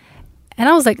like, and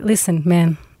I was like, "Listen,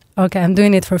 man, okay, I'm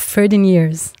doing it for 13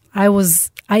 years.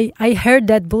 I heard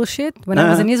that bullshit when I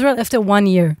was in Israel after 1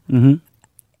 year. Mm-hmm.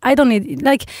 I don't need,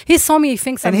 like, he saw me, he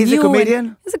thinks I'm new. And he's a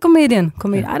comedian? He's a comedian.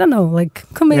 I don't know, like,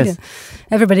 comedian. Yes.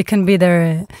 Everybody can be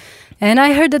there. And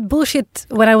I heard that bullshit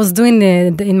when I was doing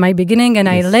in my beginning, and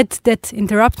I let that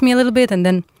interrupt me a little bit, and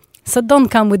then, so don't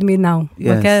come with me now.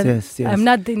 Yes, okay? yes. I'm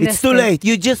not invested. It's too late.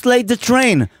 You just laid the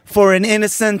train for an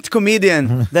innocent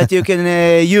comedian that you can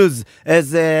use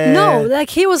as a... No,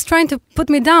 like he was trying to put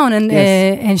me down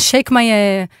and shake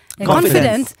my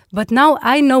confidence. But now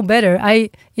I know better.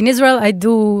 In Israel, I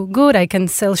do good. I can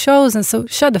sell shows, and so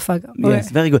shut the fuck up.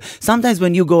 Yes, very good. Sometimes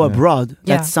when you go abroad,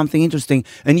 that's something interesting,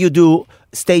 and you do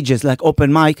stages like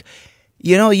open mic,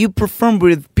 you know, you perform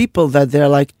with people that they're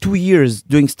like 2 years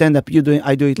doing stand-up.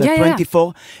 I do it like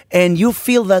 24, and you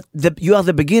feel that you are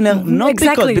the beginner, not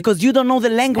because you don't know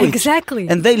the language. Exactly.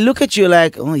 And they look at you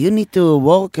like, oh, you need to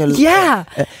walk.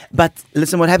 But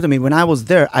listen, what happened to me, when I was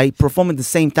there, I performed at the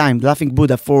same time, Laughing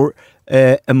Buddha, for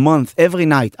a month. Every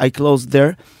night I closed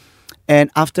there.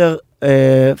 And after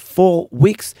 4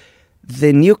 weeks,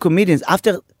 the new comedians,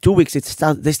 after 2 weeks,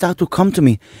 they start to come to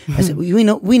me. I said, we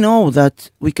know that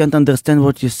we can't understand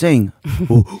what you're saying.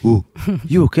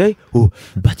 You okay?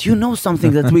 But you know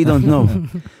something that we don't know.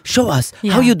 Show us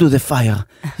how you do the fire.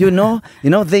 You know,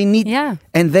 they need,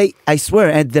 and I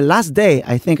swear, at the last day,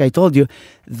 I think I told you,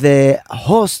 the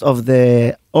host of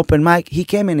the open mic, he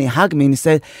came and he hugged me and he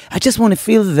said, I just want to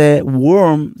feel the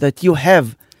warmth that you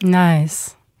have.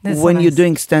 Nice. That's when nice. You're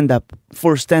doing stand-up,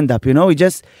 you know, it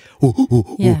just,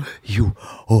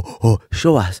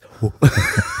 show us.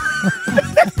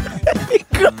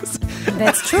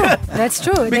 That's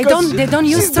true. They don't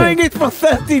use she's doing it for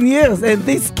 13 years, and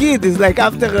this kid is like,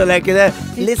 after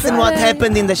listen what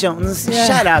happened in the show.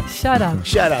 Shut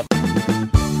up.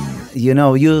 You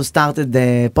know, you started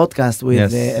the podcast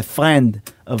with a friend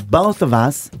of both of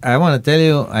us. I want to tell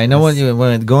you, I know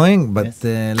where it's going, but let's...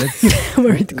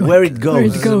 where it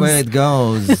goes.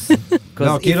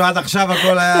 לא, כאילו עד עכשיו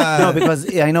הכל היה... No, because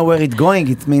I know where it's going,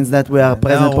 it means that we are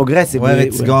present progressive. Where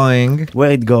it's going.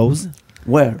 Where it goes.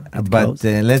 Where it goes.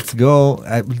 Let's go.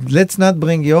 Let's not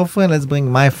bring your friend, let's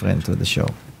bring my friend to the show.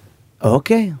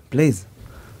 Okay, please.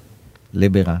 Lee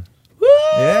Biran.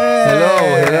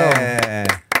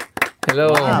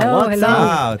 Hello.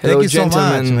 Wow, thank you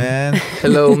gentlemen. so much, man.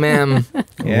 Hello, ma'am.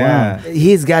 Yeah. Wow.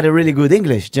 He's got a really good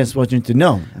English, just want you to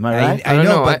know. Am I right? I don't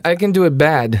know, but I can do it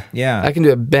bad. Yeah. I can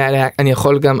do a bad act.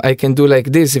 I can do like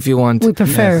this if you want. We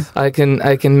prefer. Yes.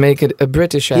 I can make it a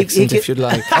British accent if you'd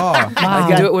like. I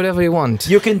can do it whatever you want.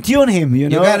 You can tune him, you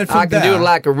know. You got it from I can do it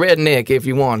like a redneck if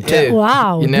you want too.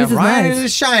 Wow. You know, this is Ryan nice.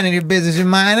 is shining your business in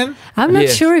mine. I'm not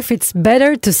sure if it's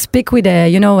better to speak with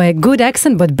a good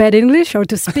accent but bad English, or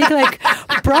to speak like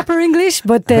proper English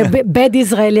but bad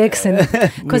Israeli accent.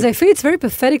 Because I feel it's very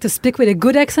pathetic to speak with a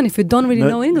good accent if you don't really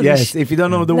know English. Yes, if you don't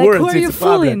know the like, words, who are it's you a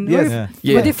problem. Fooling?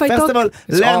 Yes. But if I First of all,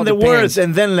 learn the words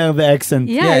and then learn the accent.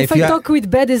 If I talk with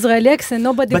bad Israeli accent,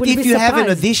 nobody will be surprised. But if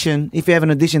you have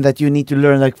an audition that you need to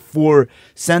learn like 4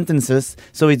 sentences,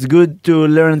 so it's good to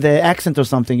learn the accent or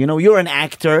something. You know, you're an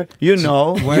actor, you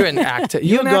know. You're an actor.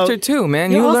 You're an actor too,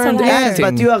 man. You learned acting. acting.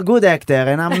 But you are a good actor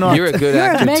and I'm not. You're a good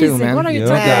actor amazing. too, man. What are you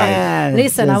talking about?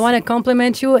 Listen, I want to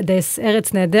compliment you. This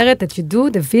Eretz Nehederet that you do,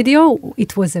 the video,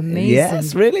 it was amazing.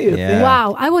 Yes, really. Yeah.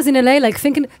 Wow, I was in LA like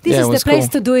thinking, this is the place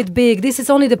to do it big. This is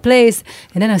only the place.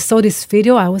 And then I saw this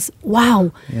video. I was,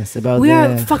 wow. Yes, about we are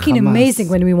the fucking Hamas. amazing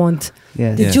when we want.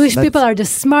 Yes. The Yes. Jewish people are the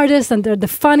smartest and they're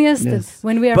the funniest. Yes. And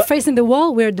when we are facing the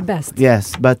wall, we're the best.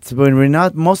 Yes, but when we're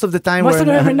not, most of the time Most of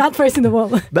the time, we're not facing the wall.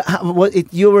 But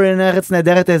you were in Eretz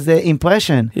Nehederet as the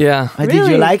impression. Yeah. Did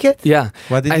you like it? Yeah.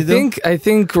 What did you do? I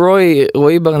think Roy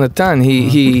Barnatan, he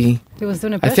He was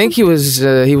doing a I think he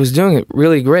was doing it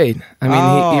really great. I mean,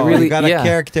 he really got yeah. a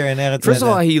character in Eretz First of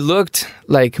all, he looked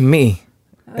like me.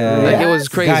 Like it was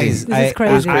crazy. Guys, This is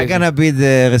crazy. I'm gonna be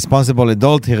the responsible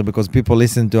adult here because people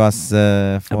listen to us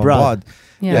from abroad.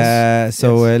 Yes. So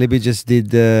Libby just did.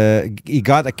 He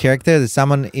got a character that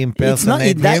someone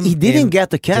impersonated him. He didn't get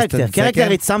a just character. a Character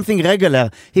second. it's something regular.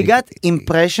 He got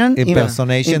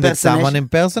impersonation that someone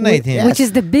impersonate him. Which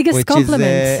is the biggest Which is,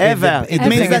 compliment. Ever. It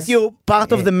means that you're part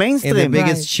of the In the mainstream.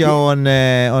 biggest Right. show on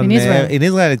In Israel. in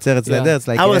Israel, it's Eretz Nehederet. It's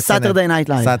like Our SNL. Saturday Night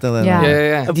Live. Saturday Yeah.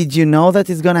 Night. Yeah. Did you know that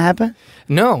it's gonna happen?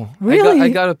 No. Really? I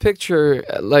got a picture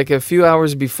like a few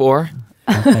hours before,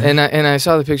 and I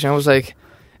saw the picture. I was like,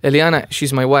 Eliana,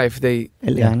 she's my wife.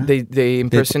 Eliana. They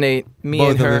impersonate me Both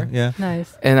and of her, them, yeah. Nice.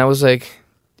 and I was like,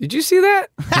 did you see that?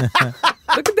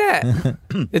 Look at that.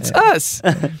 It's us.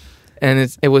 And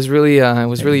it was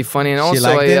really funny, and She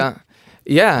also liked it?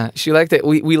 yeah, she liked it.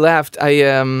 We laughed.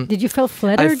 Did you feel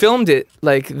flattered? I filmed it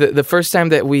like the first time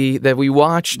that we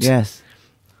watched. Yes.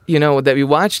 You know that we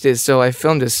watched it, so I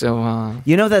filmed it. So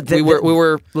You know that we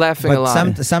were laughing a But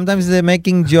lot. sometimes they're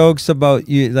making jokes about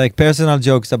you, like personal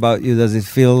jokes about you. Does it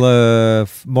feel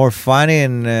more funny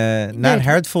and not Yeah.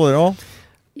 hurtful at all?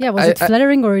 Yeah, was it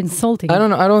flattering or insulting? I don't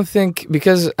know. I don't think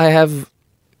because I have,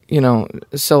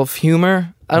 self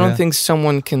humor. I don't Yeah. think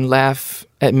someone can laugh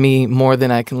at me more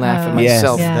than I can laugh at Yes.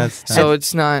 myself. Yeah. That's So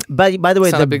it's not. By the way,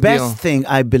 It's not the a big best deal. thing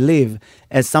I believe,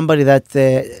 as somebody that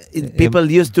people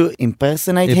used to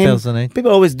impersonate him.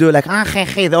 People always do like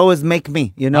they always make me,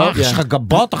 you know. יש לך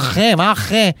גבות אחי, מה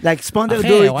אחי? Like Sponder אחי,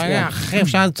 do it. וואי, אחי,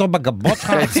 אפשר לצור בגבות שלך,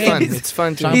 It's אחי. fun. It's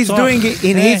fun to. He's doing it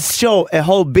in his show a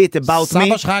whole bit about me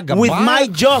סבא שלך גבה? with my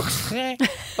jokes. אחי.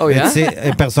 Oh yeah. It's a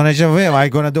impersonation of him. Am I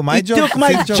gonna do my He joke? took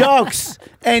my His joke. jokes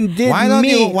and did Why don't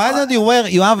me. you wear,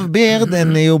 you have a beard and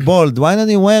you're bald. Why don't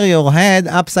you wear your head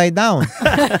upside down?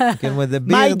 Okay, with the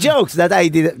beard. My jokes that I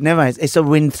did. Never mind. So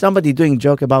when somebody doing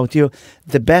joke about you,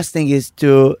 the best thing is to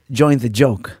join the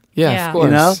joke. Yeah, Yeah. of course.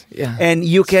 You know, Yeah. and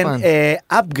you It's can fun.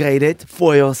 upgrade it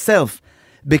for yourself.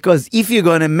 Because if you're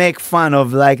gonna make fun of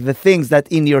like the things that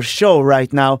in your show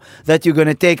right now, that you're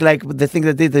gonna take like the things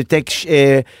that they take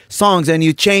songs and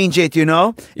you change it, you know,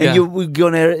 and Yeah. you're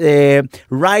gonna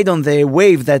ride on the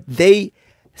wave that they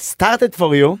started for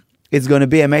you, it's gonna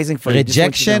be amazing for you. Just want you to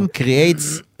Rejection know. creates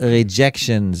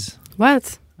rejections. What?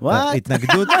 What?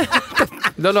 התנגדות.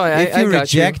 No, I If you got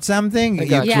reject something, I you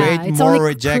got you. create Yeah, it's more only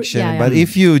rejection. yeah. But if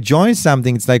you join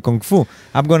something, it's like kung fu.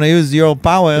 I'm gonna use your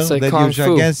power It's like that kung you use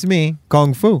fu. against me, kung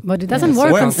fu. But it doesn't Yeah,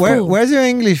 work so in school. Where's your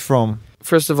English from?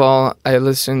 First of all, I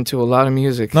listen to a lot of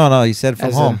music. No, you said from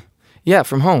as home. Yeah,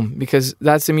 from home because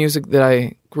that's the music that I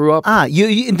grew up. You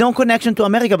no connection to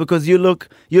America because you look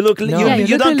No. you Yeah,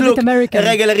 you look a don't little look bit American. a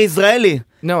regular Israeli.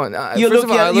 No, You first look of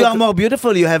all, I you look- are more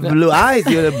beautiful. You have blue eyes.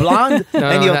 You're blonde No,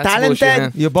 and you're that's talented. bullshit,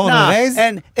 man. You're born and raised?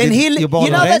 And You're born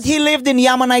you know and that raised? he lived in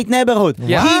Yemenite neighborhood. Yeah.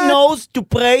 He What? knows to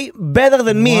pray better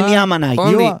than me in What? Yemenite.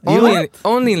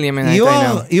 Only Yemenite You I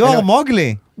know. are I know.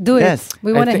 Mowgli. Do it. Yes. We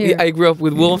want to hear. I grew up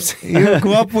with wolves. You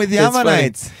grew up with It's funny.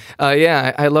 Yemenites.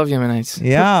 Yeah, I love Yemenites.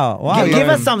 Yeah, wow. Give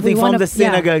us something We from wanna- the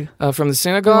synagogue. From the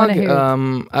synagogue, hear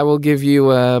it. I will give you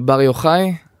Bar Yochai.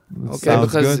 Okay,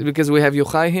 Sounds good. because we have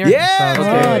Yochai here. Yeah.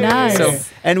 Okay. Oh, nice. So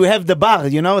And we have the bar,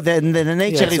 you know, the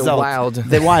nature it's a resort. wild.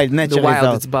 The wild the nature wild,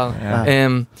 resort. it's bar. Yeah.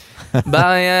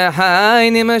 בר יחי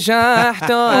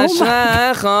נמשכתו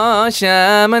אשרךו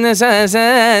שם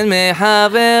נססן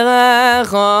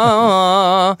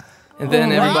מחברכו. And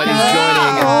then everybody's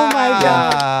joining. Oh my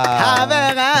God.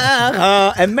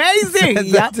 Amazing.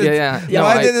 Yeah. No,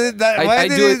 Why I- did it I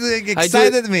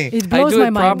excited do me? It I blows do my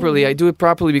it mind. properly. I do it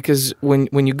properly because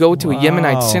when you go to a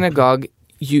Yemenite Wow. synagogue,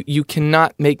 you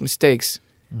cannot make mistakes.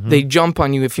 They jump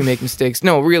on you if you make mistakes.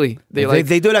 No, really,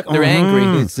 They do like they're angry.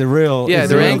 It's the real. Yeah, it's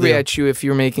the they're real angry deal. at you if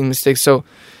you're making mistakes. So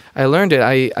I learned it.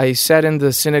 I sat in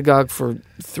the synagogue for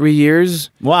 3 years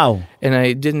Wow. and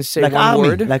I didn't say Like one army.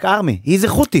 word. Like army. He's a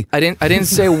chuti. I didn't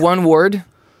say one word.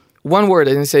 One word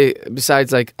I didn't say besides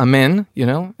like amen, you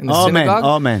know, in the synagogue.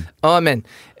 Amen. Amen.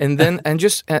 And then I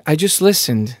just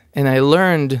listened and I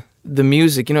learned the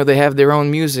music. You know, they have their own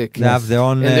music. They have their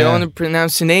own. And their own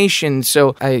pronunciation. So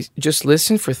I just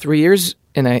listened for 3 years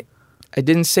and I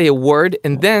didn't say a word.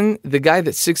 And then the guy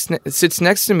that sits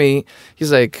next to me,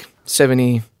 he's like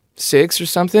 76 or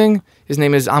something. His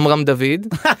name is Amram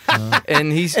David.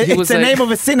 And he was it's the name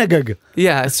of a synagogue.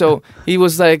 Yeah, so he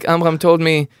was like, Amram told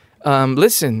me,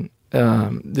 listen,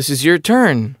 this is your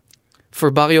turn for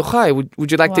Bar Yochai.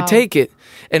 Would you like to take it?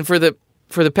 And for the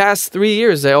past 3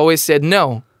 years, I always said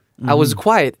no. I was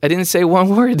quiet. I didn't say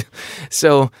one word.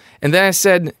 So, and then I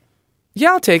said,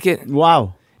 yeah, I'll take it.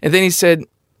 Wow. And then he said,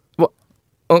 well,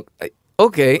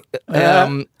 okay,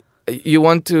 you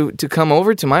want to come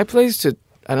over to my place to,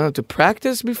 I don't know, to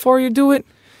practice before you do it?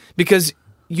 Because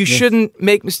you shouldn't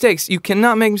make mistakes. You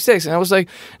cannot make mistakes. And I was like,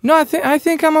 no, I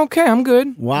think I'm okay. I'm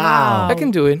good. Wow. I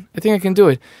can do it. I think I can do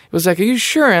it. It was like, are you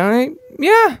sure? And I'm like,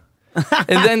 yeah.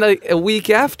 And then like a week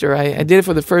after, I did it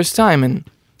for the first time.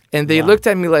 And they looked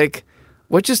at me like,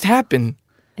 what just happened?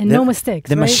 And no mistakes,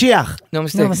 The right? Mashiach. No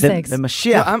mistakes. No mistakes. The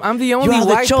Mashiach. No, I'm the only You are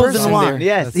white the chosen person one. there.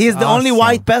 Yes, That's he is the only awesome.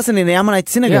 white person in the Ammonite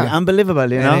synagogue. Yeah. Unbelievable,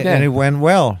 you know? And it went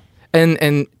well.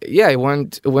 And yeah, it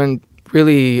went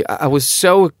really, I was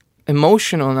so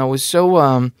emotional and I was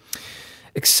so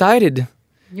excited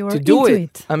You were to do into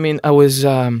it. I mean, I was,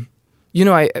 you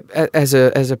know, as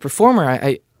a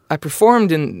performer, I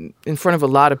performed in front of a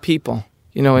lot of people,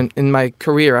 you know, in my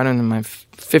career, I don't know, my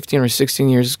 15 or 16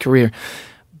 years career.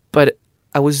 But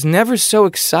I was never so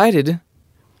excited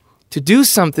to do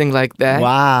something like that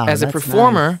as a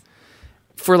performer. Nice.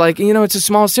 For like, you know, it's a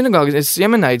small synagogue. It's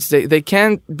Yemenites. They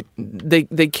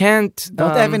can't.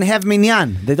 Don't even have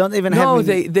minyan. They don't even have. No,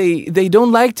 they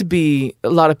don't like to be a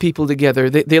lot of people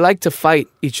together. They like to fight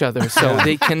each other. So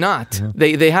they cannot.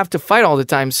 They have to fight all the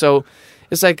time. So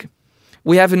it's like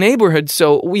we have a neighborhood.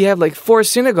 So we have like 4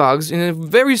 synagogues in a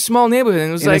very small neighborhood.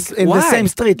 And it was like in why? the same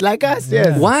street like us.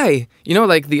 Yes. Why? You know,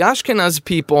 like the Ashkenaz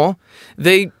people,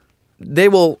 they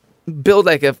will build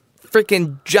like a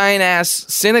freaking giant ass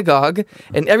synagogue,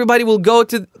 and everybody will go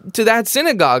to that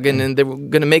synagogue, and then they're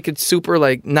gonna make it super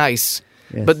like nice.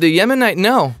 Yes. But the Yemenite,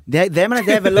 no. They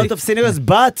have a lot of synagogues,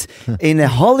 but in a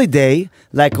holiday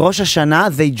like Rosh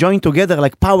Hashanah, they join together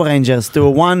like Power Rangers to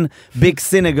one big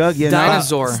synagogue. You know?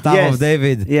 Dinosaur. Star Yes. of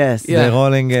David. Yes. Yeah. The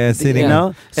rolling city. You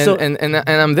know? And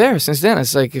I'm there since then.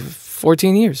 It's like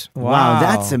 14 years. Wow,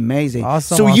 that's amazing.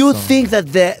 Awesome, so you awesome. think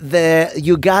that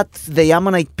you got the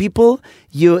Ammonite people?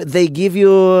 They give you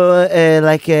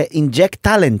inject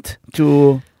talent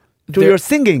to your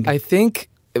singing. I think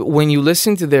when you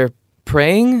listen to their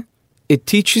praying, it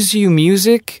teaches you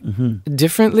music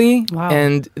differently,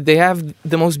 and they have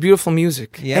the most beautiful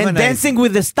music. And Dancing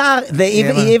with the Star,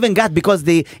 he even got, because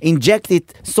they inject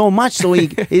it so much, so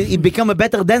he become a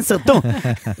better dancer too.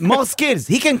 More skills.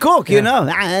 He can cook, you know.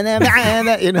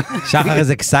 Shahar is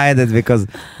excited because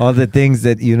all the things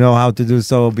that you know how to do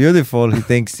so beautiful, he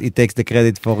takes the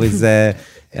credit for his, his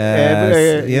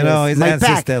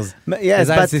ancestors. Yes, his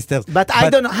ancestors. But I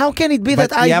don't know. How can it be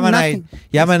that I nothing?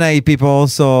 Yemeni people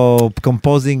also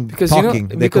composing, talking.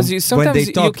 Because sometimes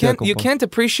you can't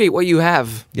appreciate what you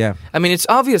have. Yeah. I mean, it's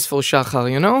obvious for Shahar,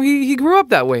 you know? He grew up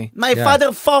that way. My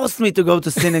father forced me to go to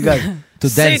synagogue.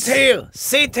 To dance.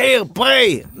 Sit here,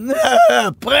 pray.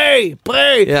 Pray.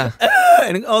 Yeah.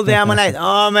 And all the Ammonite,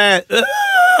 oh man.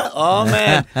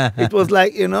 It was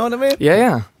like, you know what I mean?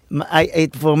 Yeah.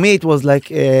 For me, it was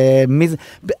like I was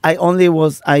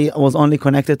only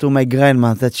connected to my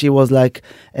grandma, that she was like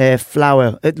a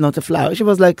flower, not a flower. She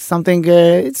was like something.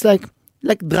 It's like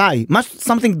dry,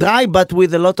 something dry, but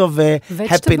with a lot of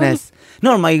happiness.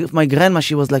 No, my grandma,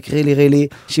 she was like really.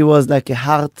 She was like a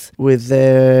heart with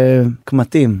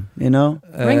kmatim, you know,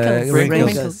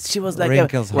 Wrinkles. She was like,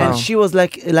 wrinkles. and she was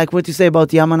like what you say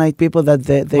about Yemenite people, that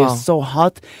they're so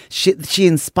hot. She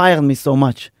inspired me so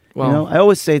much. Wow. You know, I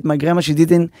always say it. My grandma, she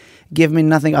didn't give me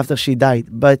nothing after she died,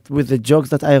 but with the jokes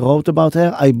that I wrote about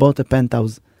her, I bought a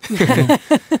penthouse.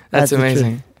 That's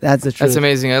amazing. That's the truth. That's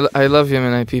amazing. I love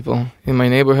Yemenite people in my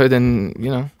neighborhood, and you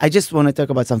know. I just want to talk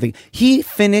about something. He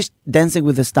finished Dancing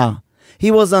with the Star. He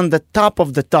was on the top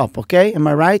of the top, okay? Am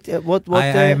I right? I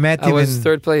met him I was in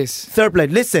third place. Third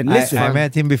place. Listen. I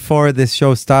met him before this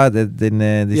show started in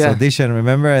this audition,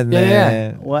 remember? And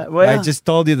I just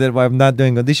told you that I'm not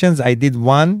doing auditions. I did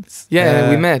one. Yeah,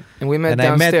 we met and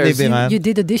downstairs. I met Lee Biran. You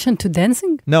did audition to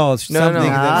dancing? No, something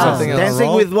else.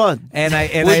 Dancing with what?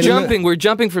 We're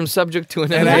jumping from subject to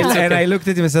another. And I looked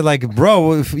at him and said, like,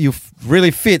 bro, you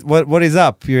really fit. What is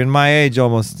up? You're in my age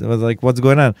almost. I was like, what's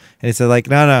going on? And he said, like,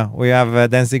 no, we have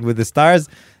Dancing with the Stars,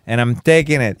 and I'm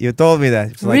taking it. You told me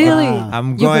that. It's really? Like,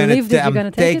 I'm you going believe that I'm you're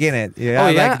gonna take taking it. Yeah,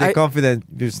 like the confidence.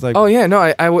 Just like. Oh yeah, no,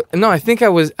 I think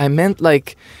I meant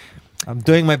like, I'm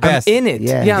doing my best. I'm in it.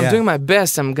 Yeah. I'm doing my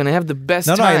best. I'm gonna have the best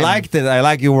No, time. I liked it. I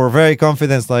like you were very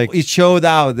confident. Like it showed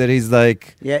out that he's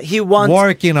like He wants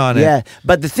working on it. Yeah,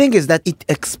 but the thing is that it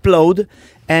exploded,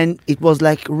 and it was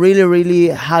like really, really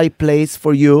high place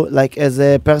for you, like as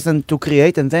a person to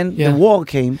create. And then the war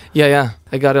came. Yeah.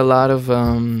 I got a lot of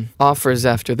offers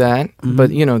after that, but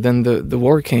then the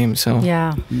war came. So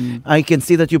I can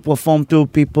see that you perform to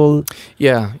people.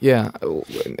 Yeah.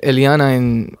 Eliana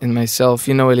and myself.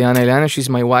 You know Eliana, she's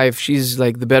my wife. She's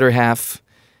like the better half.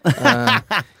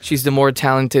 She's the more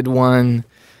talented one.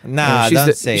 Nah,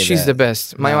 don't say that. She's the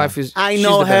best. My wife is. I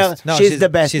know her. No, she's the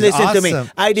best. she's Listen awesome. to me.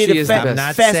 I did a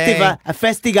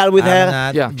festival with her.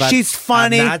 She's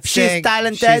funny. She's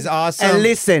talented. She's awesome. And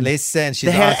listen,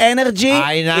 she's her energy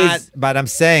is. But I'm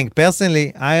saying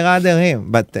personally, I rather him.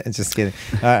 But just kidding.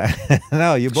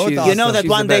 No, you both. Awesome. You know that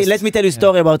She's one the day. best. Let me tell you a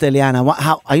story about Eliana.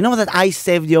 How I know that I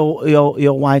saved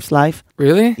your wife's life.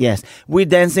 Really? Yes, we're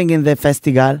dancing in the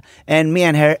festival, and me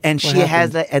and her, and she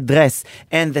has a dress,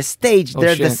 and the stage.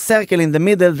 There's the circle in the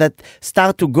middle that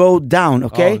start to go down.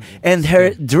 Okay, and her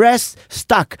dress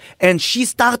stuck, and she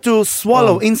start to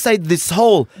swallow inside this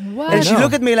hole. What? And she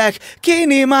looked at me like,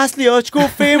 "Kini mas liot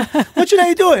shkufim." What should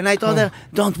I do? And I told her,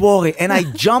 "Don't worry." And I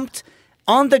jumped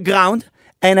on the ground.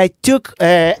 And I took,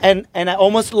 and I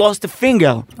almost lost a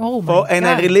finger. And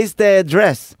I released the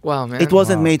dress. Wow, man. It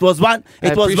wasn't me. It was one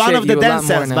of the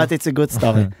dancers, but it's a good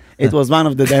story. It was one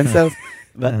of the dancers.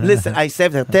 But listen, I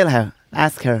saved her. Tell her.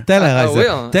 Ask her. Tell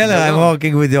her. Tell her I'm will.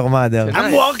 working with your mother.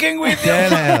 I'm walking with you.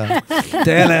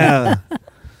 Tell her.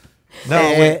 No,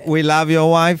 we love your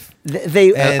wife.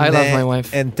 I love my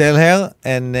wife. And tell her,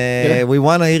 and we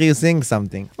want to hear you sing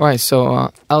something. All right, so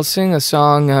I'll sing a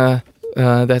song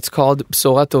that's called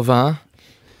Bsora Tova,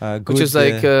 which is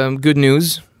like good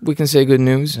news. We can say good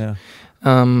news. Yeah.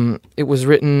 It was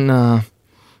written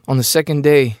on the second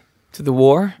day to the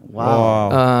war.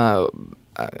 Wow.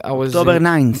 I was October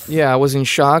 9th. Yeah, I was in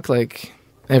shock, like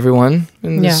everyone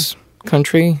in this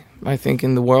country, I think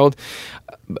in the world,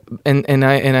 and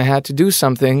I had to do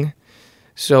something.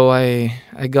 So I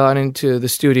got into the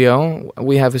studio.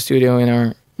 We have a studio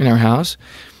in our house,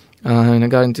 and I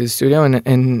got into the studio,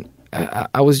 and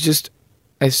I was just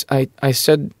I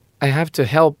said I have to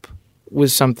help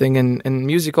with something, and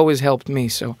music always helped me.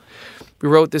 So we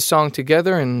wrote this song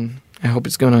together, and I hope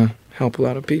it's gonna help a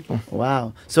lot of people.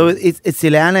 Wow. So it's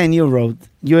Ilana and you wrote.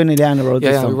 You and Ilana wrote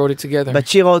the song. Yeah, we wrote it together. But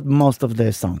she wrote most of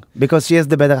the song because she has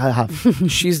the better half.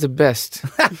 She's the best.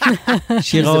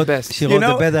 She wrote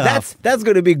the better half. That's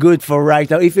going to be good for right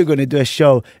now if you're going to do a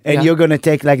show and you're going to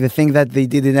take like the thing that they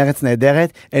did in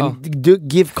נהדרת and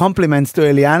give compliments to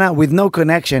Eliana with no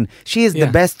connection. She is the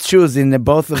best shoes in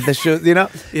both of the shoes, you know?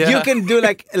 You can do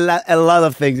like a lot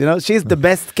of things, you know? She's the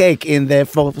best cake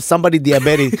for somebody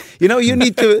diabetic. You know, you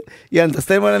need to, you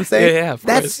understand what I'm saying? Yeah, of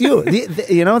That's course. you.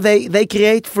 You know, they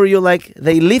create for you like,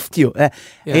 they lift you.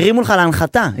 הרימו לך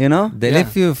להנחתה, you know? They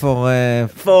lift you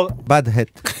for bad head.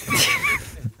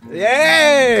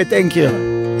 Yeah, thank you.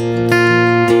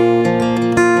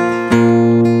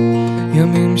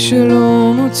 ימים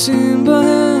שלא מוצאים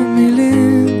בהם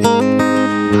מילים,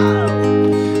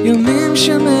 ימים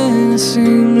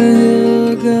שמנסים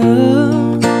להירגע,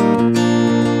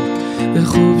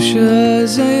 רחוב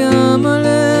שאז היה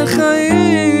מלא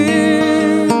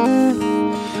חיים,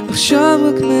 עכשיו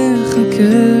רק מחכה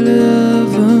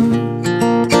לאהבה.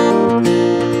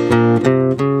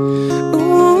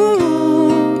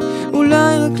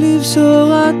 אולי רק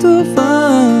לבשורה טובה,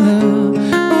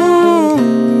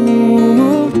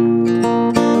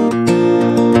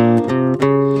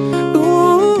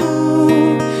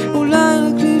 אולי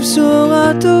רק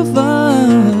לבשורה טובה.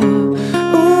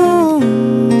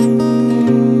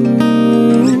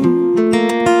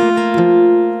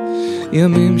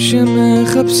 ימים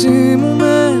שמחפשים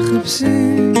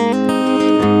ומחפשים,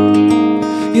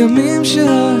 ימים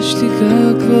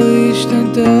שהשתיקה כבר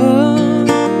השתנתה,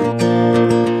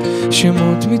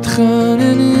 שמות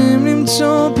מתחננים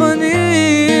למצוא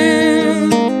פנים,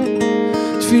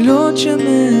 תפילות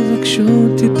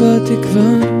שמבקשות טיפה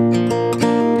תקווה.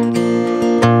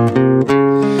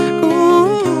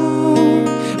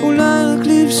 אולי רק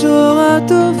לבשורה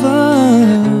טובה,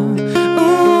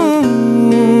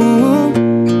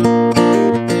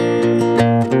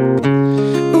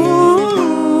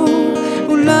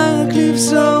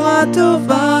 בשורה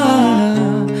טובה.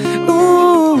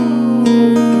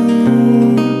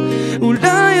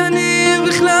 אולי אני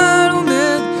בכלל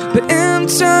עומד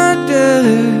באמצע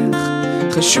הדרך,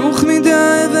 חשוך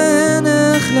מדי ואין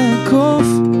איך לעקוף,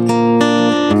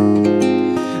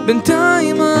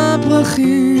 בינתיים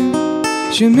הפרחים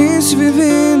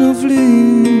שמסביבי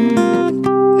נובלים,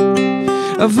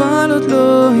 אבל עוד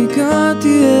לא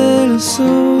הגעתי אל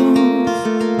הסוף,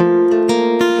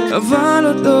 אבל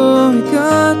עוד לא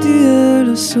הגעתי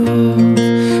אל הסוף.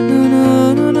 נה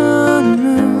נה נה נה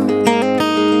נה.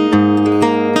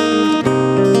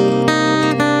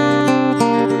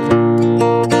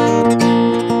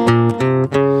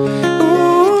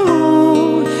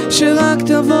 שרק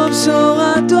תבוא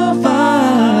בשורה טובה,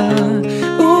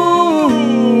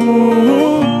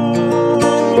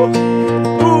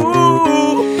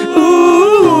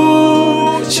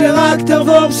 שרק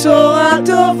תבוא בשורה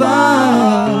טובה.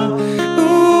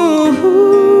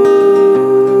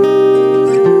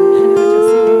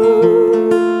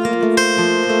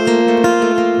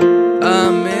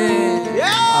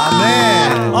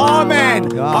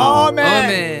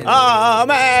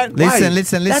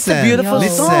 Listen. That's a beautiful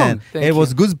song. It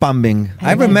was goosebumping.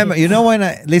 I remember, you know when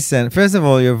listen, first of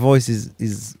all, your voice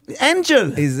is Angel.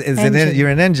 You're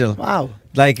an angel. Wow.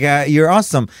 Like you're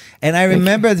awesome. And I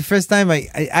remember the first time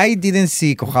I didn't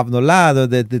see Kochav Nolad or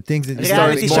the things that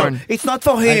Reality show. It's not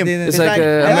for him. It's like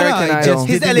American Idol.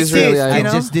 He's Israeli elitist, Idol.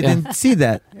 I just didn't see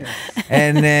that.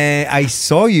 And I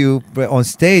saw you on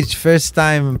stage first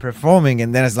time performing, and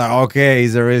then it's like, okay,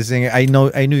 he's a real singer. I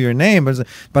knew your name,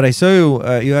 but I saw you.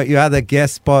 You had a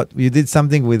guest spot. You did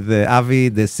something with Avi,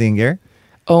 the singer.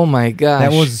 Oh my gosh,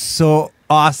 that was so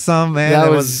awesome, man.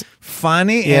 That was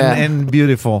funny and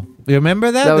beautiful. You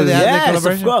remember that? Yes,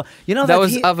 of course. You know that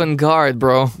was avant-garde,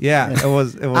 bro. Yeah, it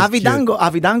was. Avidango.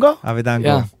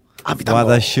 Yeah. What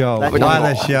a show! What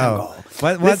a show!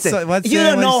 What's you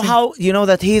don't know how you know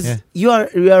that he's you are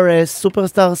a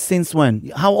superstar since when?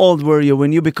 How old were you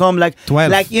when you become like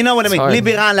 12? Like you know what I mean? Lee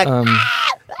Biran, like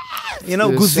you know,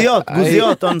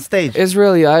 guziot on stage.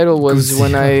 Israeli Idol was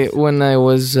when I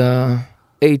was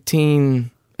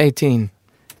 18.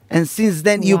 And since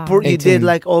then you did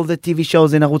like all the TV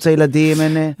shows in Arutz Eladim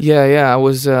and yeah, I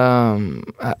was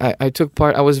I took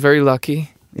part. I was very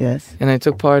lucky. Yes. And I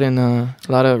took part in a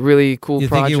lot of really cool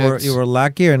projects. You think you were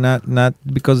lucky or not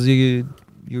because you're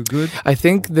good? I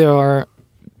think there are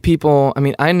people, I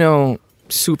mean, I know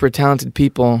super talented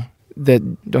people that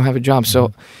don't have a job.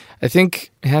 So I think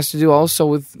it has to do also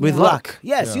with luck.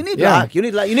 Yes, you need luck. You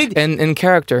need luck. You need and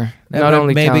character. Not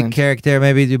only maybe talent. character,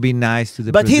 maybe to be nice to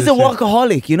the But producer. he's a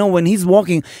workaholic. You know, when he's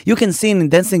walking, you can see him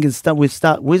dancing with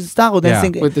Star or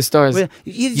dancing with the stars.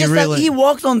 He's just like he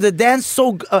walks on the dance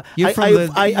so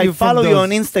I follow you on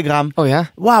Instagram. Oh yeah.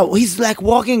 Wow, he's like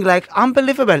walking like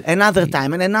unbelievable. Another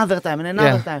time and another time and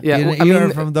another time. Yeah. You're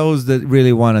from those that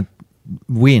really want to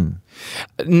win.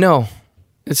 No.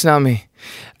 It's not me.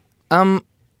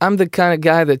 I'm the kind of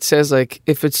guy that says like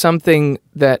if it's something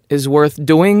that is worth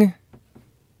doing,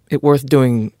 it's worth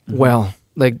doing well.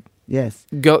 Like yes,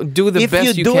 go do the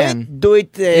best you can. Do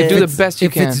it. Do the best you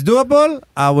can. If it's doable,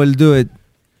 I will do it.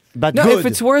 But no, if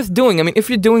it's worth doing. I mean, if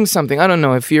you're doing something, I don't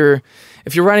know. If you're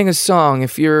writing a song,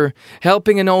 if you're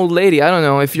helping an old lady, I don't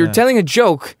know. If you're telling a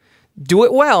joke, do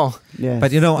it well. Yes.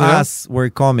 But you know, us, we're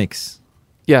comics.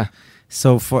 Yeah.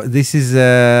 So for this is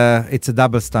it's a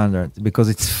double standard because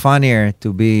it's funnier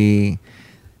to be.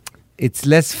 It's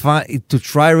less fun to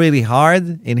try really hard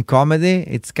in comedy.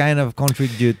 It's kind of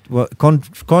contradict.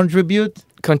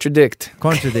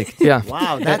 Yeah.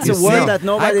 Wow, that's a word that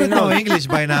nobody knows. I could know English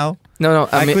by now. No.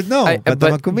 I could know, but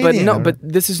I'm a comedian. But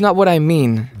this is not what I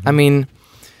mean. I mean,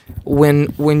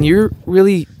 when you're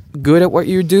really good at what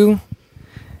you do,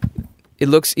 it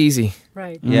looks easy.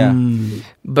 Right. Yeah.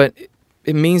 But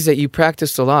it means that you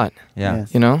practiced a lot. Yeah.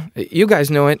 Yes. You know? You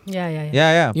guys know it.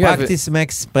 Yeah. Practice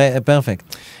makes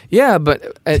perfect. Yeah, but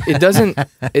it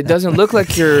doesn't look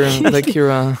like you're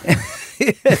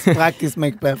Yes, practice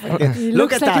make perfect.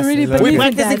 Look at like us. really We're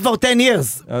practicing for 10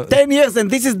 years. 10 years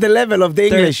and this is the level of the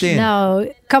English. 13. No,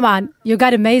 come on. You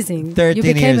got amazing. 13 You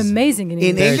became years. amazing in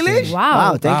English. In English?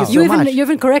 Wow. Thank you so much. You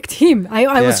even correct him.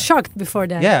 I was shocked before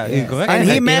that. Yeah, you corrected.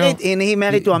 And he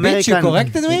married to American. Bitch, you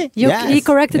corrected me? Yes. He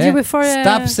corrected you before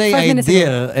Stop saying 5 minutes ago.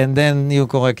 idea and then you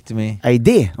correct me.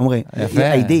 Idea, Omri.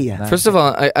 Idea. First of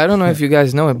all, I don't know if you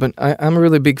guys know it, but I'm a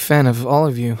really big fan of all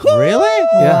of you. Really?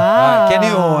 Yeah. Wow. Can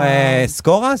you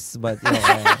score us? But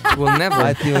We'll never.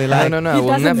 what you like? No. He We'll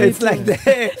doesn't never. need It's like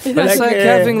But it's like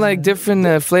having like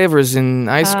different flavors in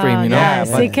ice cream, you know?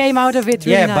 Yes, he came out of it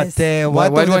really nice. But Why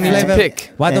what do of I the need to flavor? pick?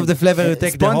 What of the flavor you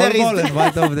take the whole Sponder is- ball and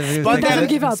what of the Doesn't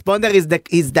give up. Sponder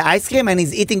is the ice cream and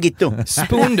he's eating it too.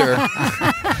 Sponder.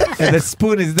 And the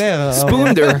spoon is there.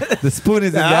 Sponder. The spoon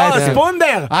is in the Oh, ice cream.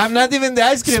 Sponder. I'm not even the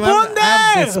ice cream.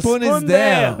 Sponder! The spoon is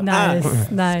there. Nice.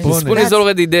 Spoon. Spoon is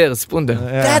already there, Sponder.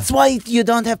 Yeah. That's why you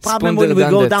don't have problem when we go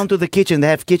Sponder down to the kitchen. They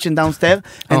have kitchen downstairs,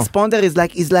 and Oh. Sponder is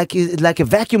like a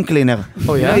vacuum cleaner.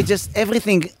 Oh, You know, yeah? it's just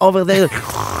everything over there.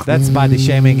 That's body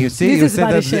shaming. You see, This you is said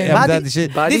body that.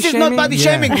 shaming. Body This is not shaming? body Yeah.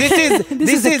 shaming.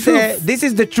 This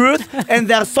is the truth. And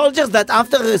there are soldiers that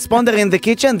after Sponder in the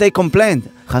kitchen, they complained.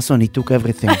 Hason, he took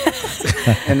everything.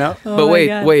 You know? Oh But my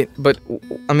wait, God. but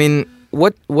I mean,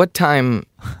 what time,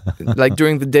 like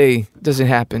during the day, does it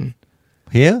happen?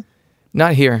 Here?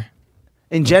 Not here.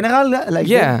 In general, like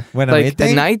Yeah, When I'm like eating?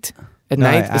 at night. At No,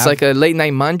 night, I it's have- like a late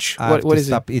night munch. I have What to is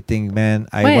stop it? eating, man.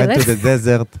 I Wait, went to let's- the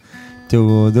desert to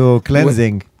do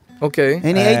cleansing. Okay.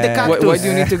 And he ate the cactus. Why do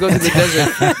you need to go to the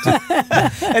desert?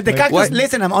 And the cactus, Why-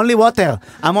 listen, I'm only water.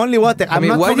 I'm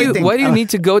not vomiting. why do you need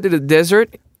to go to the desert?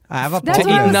 I have a That's To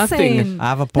what eat I'm problem. nothing. saying. I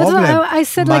have a That's problem. what I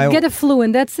said, like, get a flu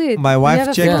and that's it. My You wife have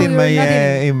a checked flu, in you're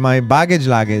not eating. my baggage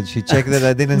luggage. She checked that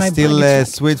I didn't My steal baggage luggage.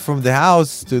 sweet from the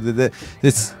house to this.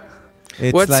 It's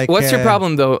What's your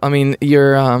problem though? I mean,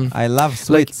 you're I love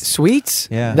like sweets. sweets.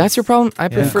 Yeah. That's your problem. I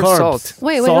prefer Carbs. salt.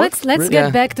 Wait, Salt? let's get Yeah.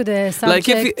 back to the subject. Like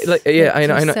if you, like yeah, that I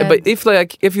know. you said. But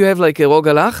if you have like a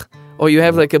rogalach or you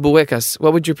have like a burekas,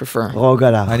 what would you prefer?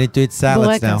 Rogala. I need to eat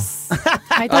salads now. Burekas.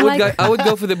 I don't like. I would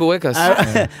go for the burekas.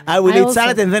 I will I eat also-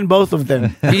 salad and then both of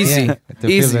them. Easy, To feel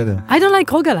easy. better. I don't like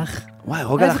rogalach. Why? I have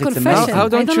Rogalach, a it's confession. amazing. How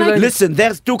don't I don't you like- Listen,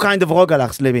 there's two kinds of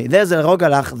rogalachs, Libby. There's a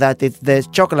rogalach that it's the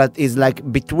chocolate is like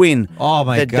between Oh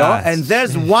my the dough, God. and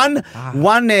there's one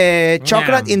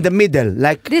chocolate in the middle.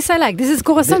 Like This I like. This is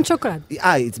croissant chocolate.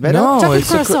 it's better. No, Chocolate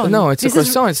it's croissant. no, it's a This is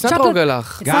croissant. It's not chocolate- rogalach.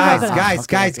 It's not Guys, rogalach.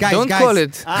 guys. Don't call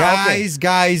it. Guys.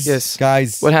 Yes.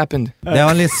 Guys. What happened? The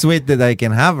only sweet that I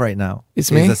can have right now It's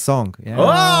is me? a song. Yeah.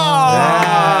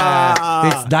 Oh!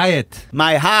 It's diet.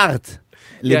 My heart,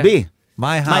 Libby.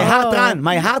 My My heart. heart run.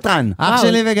 My heart run. אח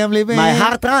שלי וגם ליבי. My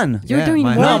heart run. You're Yeah, doing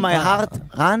my well. No, my heart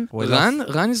run.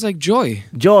 Ran is like joy.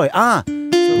 Joy.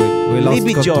 We lost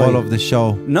Libby control joy. of the show.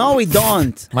 No, we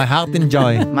don't. My heart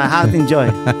enjoy. My heart enjoy.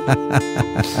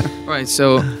 All right. So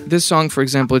this song, for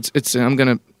example, it's I'm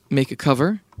gonna make a cover.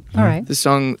 All right. The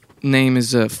song name is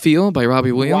 "Feel" by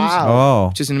Robbie Williams, Wow. Oh.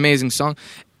 which is an amazing song,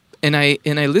 and I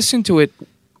listen to it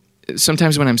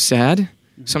sometimes when I'm sad,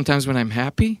 sometimes when I'm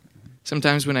happy,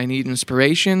 sometimes when I need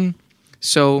inspiration.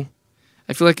 So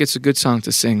I feel like it's a good song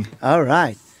to sing. All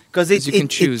right. Because you can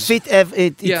choose. it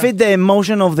Yeah. fit the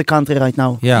emotion of the country right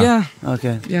now. Yeah. Yeah.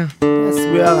 Okay. Yeah. Yes,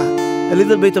 we are a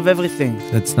little bit of everything.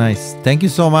 That's nice. Thank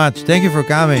you so much. Thank you for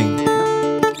coming.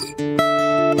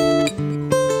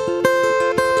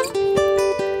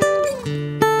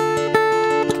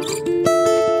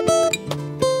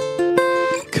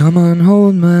 Come on,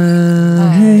 hold my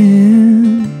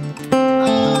hand.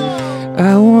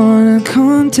 I wanna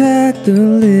contact the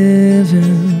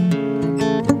living.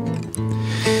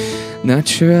 Not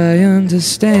sure I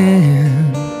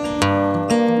understand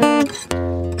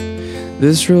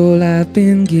this role I've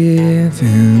been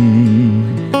given.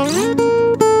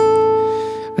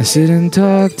 I sit and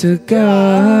talk to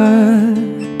God,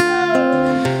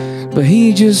 but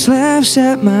He just laughs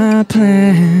at my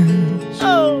plans.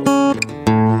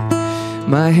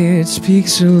 My head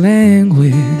speaks a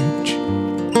language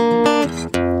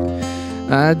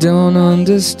I don't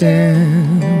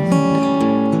understand.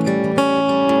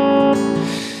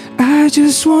 I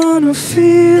just wanna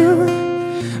feel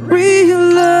real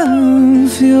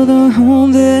love, feel the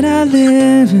home that I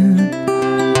live in.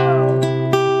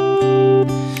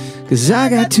 'Cause I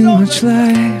got too much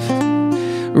life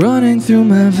running through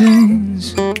my veins,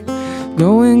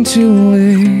 going to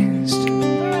waste.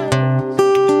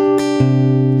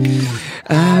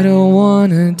 I don't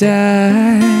wanna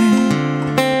die,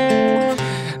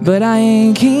 but I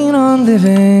ain't keen on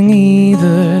living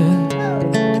either.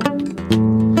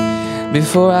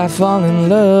 Before I fall in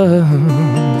love,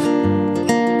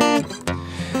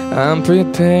 I'm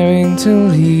preparing to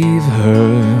leave her.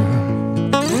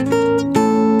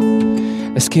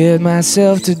 I scared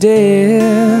myself to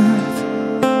death.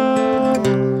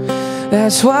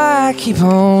 That's why I keep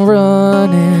on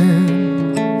running.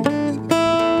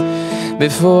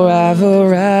 Before I've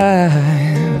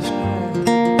arrived,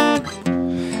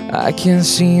 I can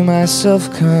see myself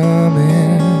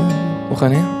coming.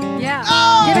 Yeah.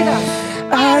 Give it up.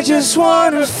 I just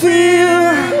wanna feel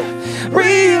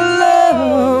real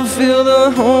love, feel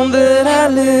the home that I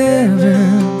live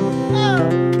in.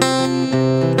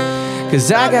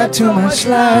 'Cause I got too much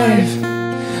life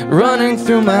running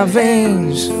through my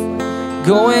veins,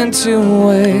 going to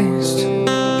waste.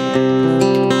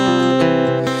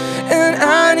 And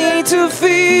I need to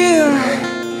feel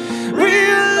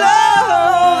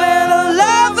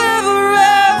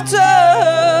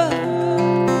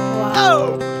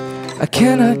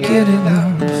cannot get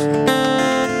enough.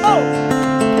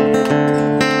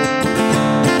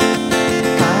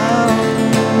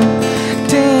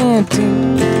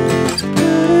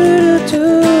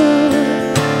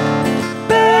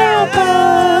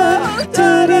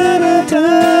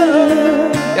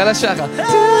 יאללה שחר.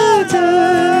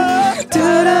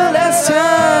 Last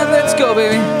time, let's go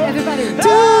baby. Everybody.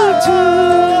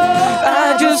 I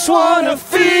just wanna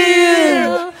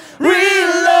feel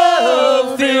real love,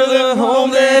 feel the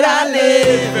home that I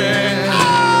live in.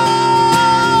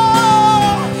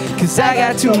 'Cause I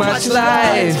got too much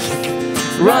life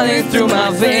running through my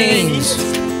veins,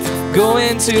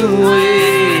 going to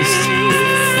waste.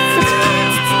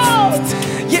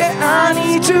 Yeah, I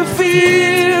need to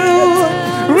feel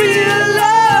real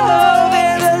love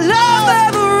and a love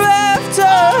ever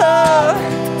after.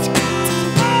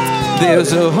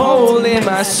 There's a hole in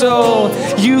my soul,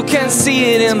 you can see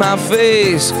it in my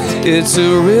face. It's a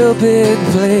real big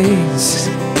place.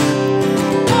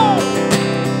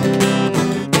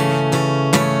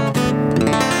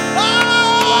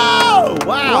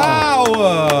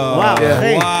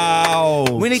 Hey. Wow.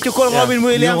 We need to call Robin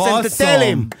Williams and to tell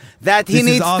him that he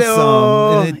needs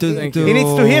he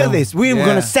needs to hear this. We're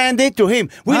going to send it to him.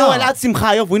 We know Elad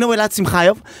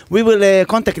Simchayov. We will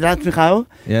contact Elad Simchayov.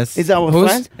 Yes. Is our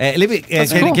friend. Libby,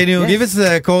 can you give us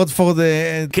a code for the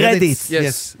credits?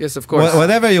 Yes, of course.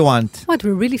 Whatever you want. What,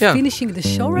 we're really finishing the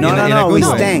show right No, now?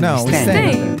 we're staying. No, We're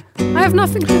Staying. I have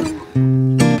nothing to do.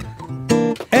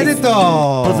 Editor.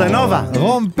 Pozanova.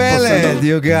 רום פלד,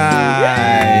 you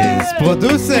guys.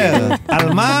 Producer.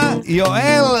 אלמה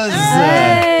יואל.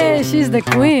 Hey, she's the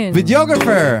queen.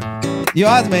 Videographer.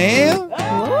 יועד מאיר.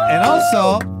 And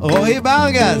also, רועי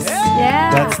ברגס.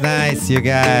 Yeah. That's nice, you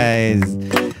guys.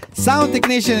 Sound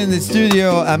technician in the studio,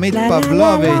 Amit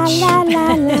Pavlovich.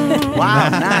 Wow,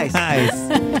 nice. Nice.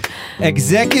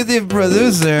 Executive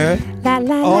producer,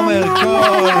 Omer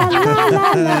Kol.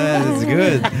 That's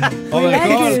good. Omer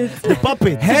Kol. The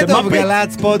puppet. Head of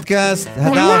Galatz podcast,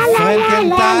 Hadar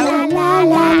Frankenthal.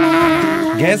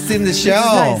 Guest in the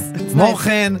show, Mor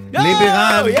Chen, Lee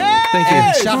Biran. Thank you.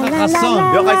 Shahar Hason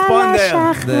Yohay Sponder.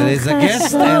 There is a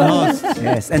guest and host.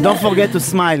 Yes, and don't forget to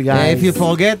smile, guys. If you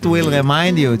forget, we'll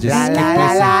remind you. Just La keep la la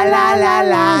listening. la la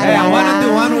la. Hey, I want to do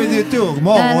one with you too.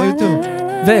 More you too.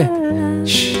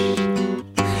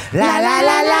 La la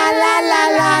la la la la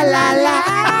la la la.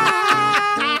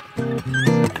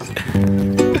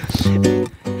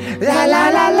 La la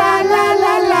la la la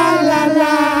la la la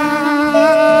la.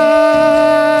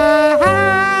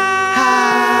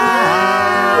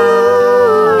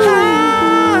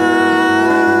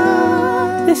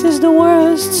 This is the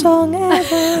worst song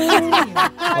ever.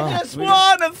 I just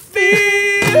wanna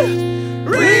feel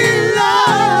real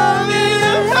love in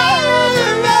a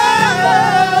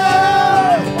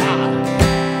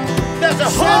There's a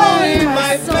hole in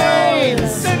my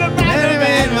face, and a rhythm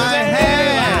in my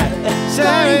head,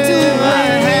 shine to my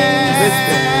head.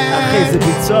 אחי, זה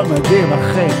ביצוע מדהים,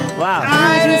 אחי. וואו.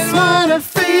 I just wanna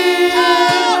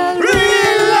feel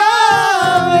real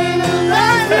love in a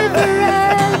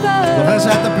זוכר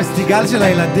שהיה את הפסטיגל של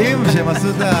הילדים,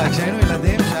 כשהיינו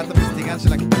ילדים, שהיה את הפסטיגל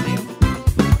של הכיתה?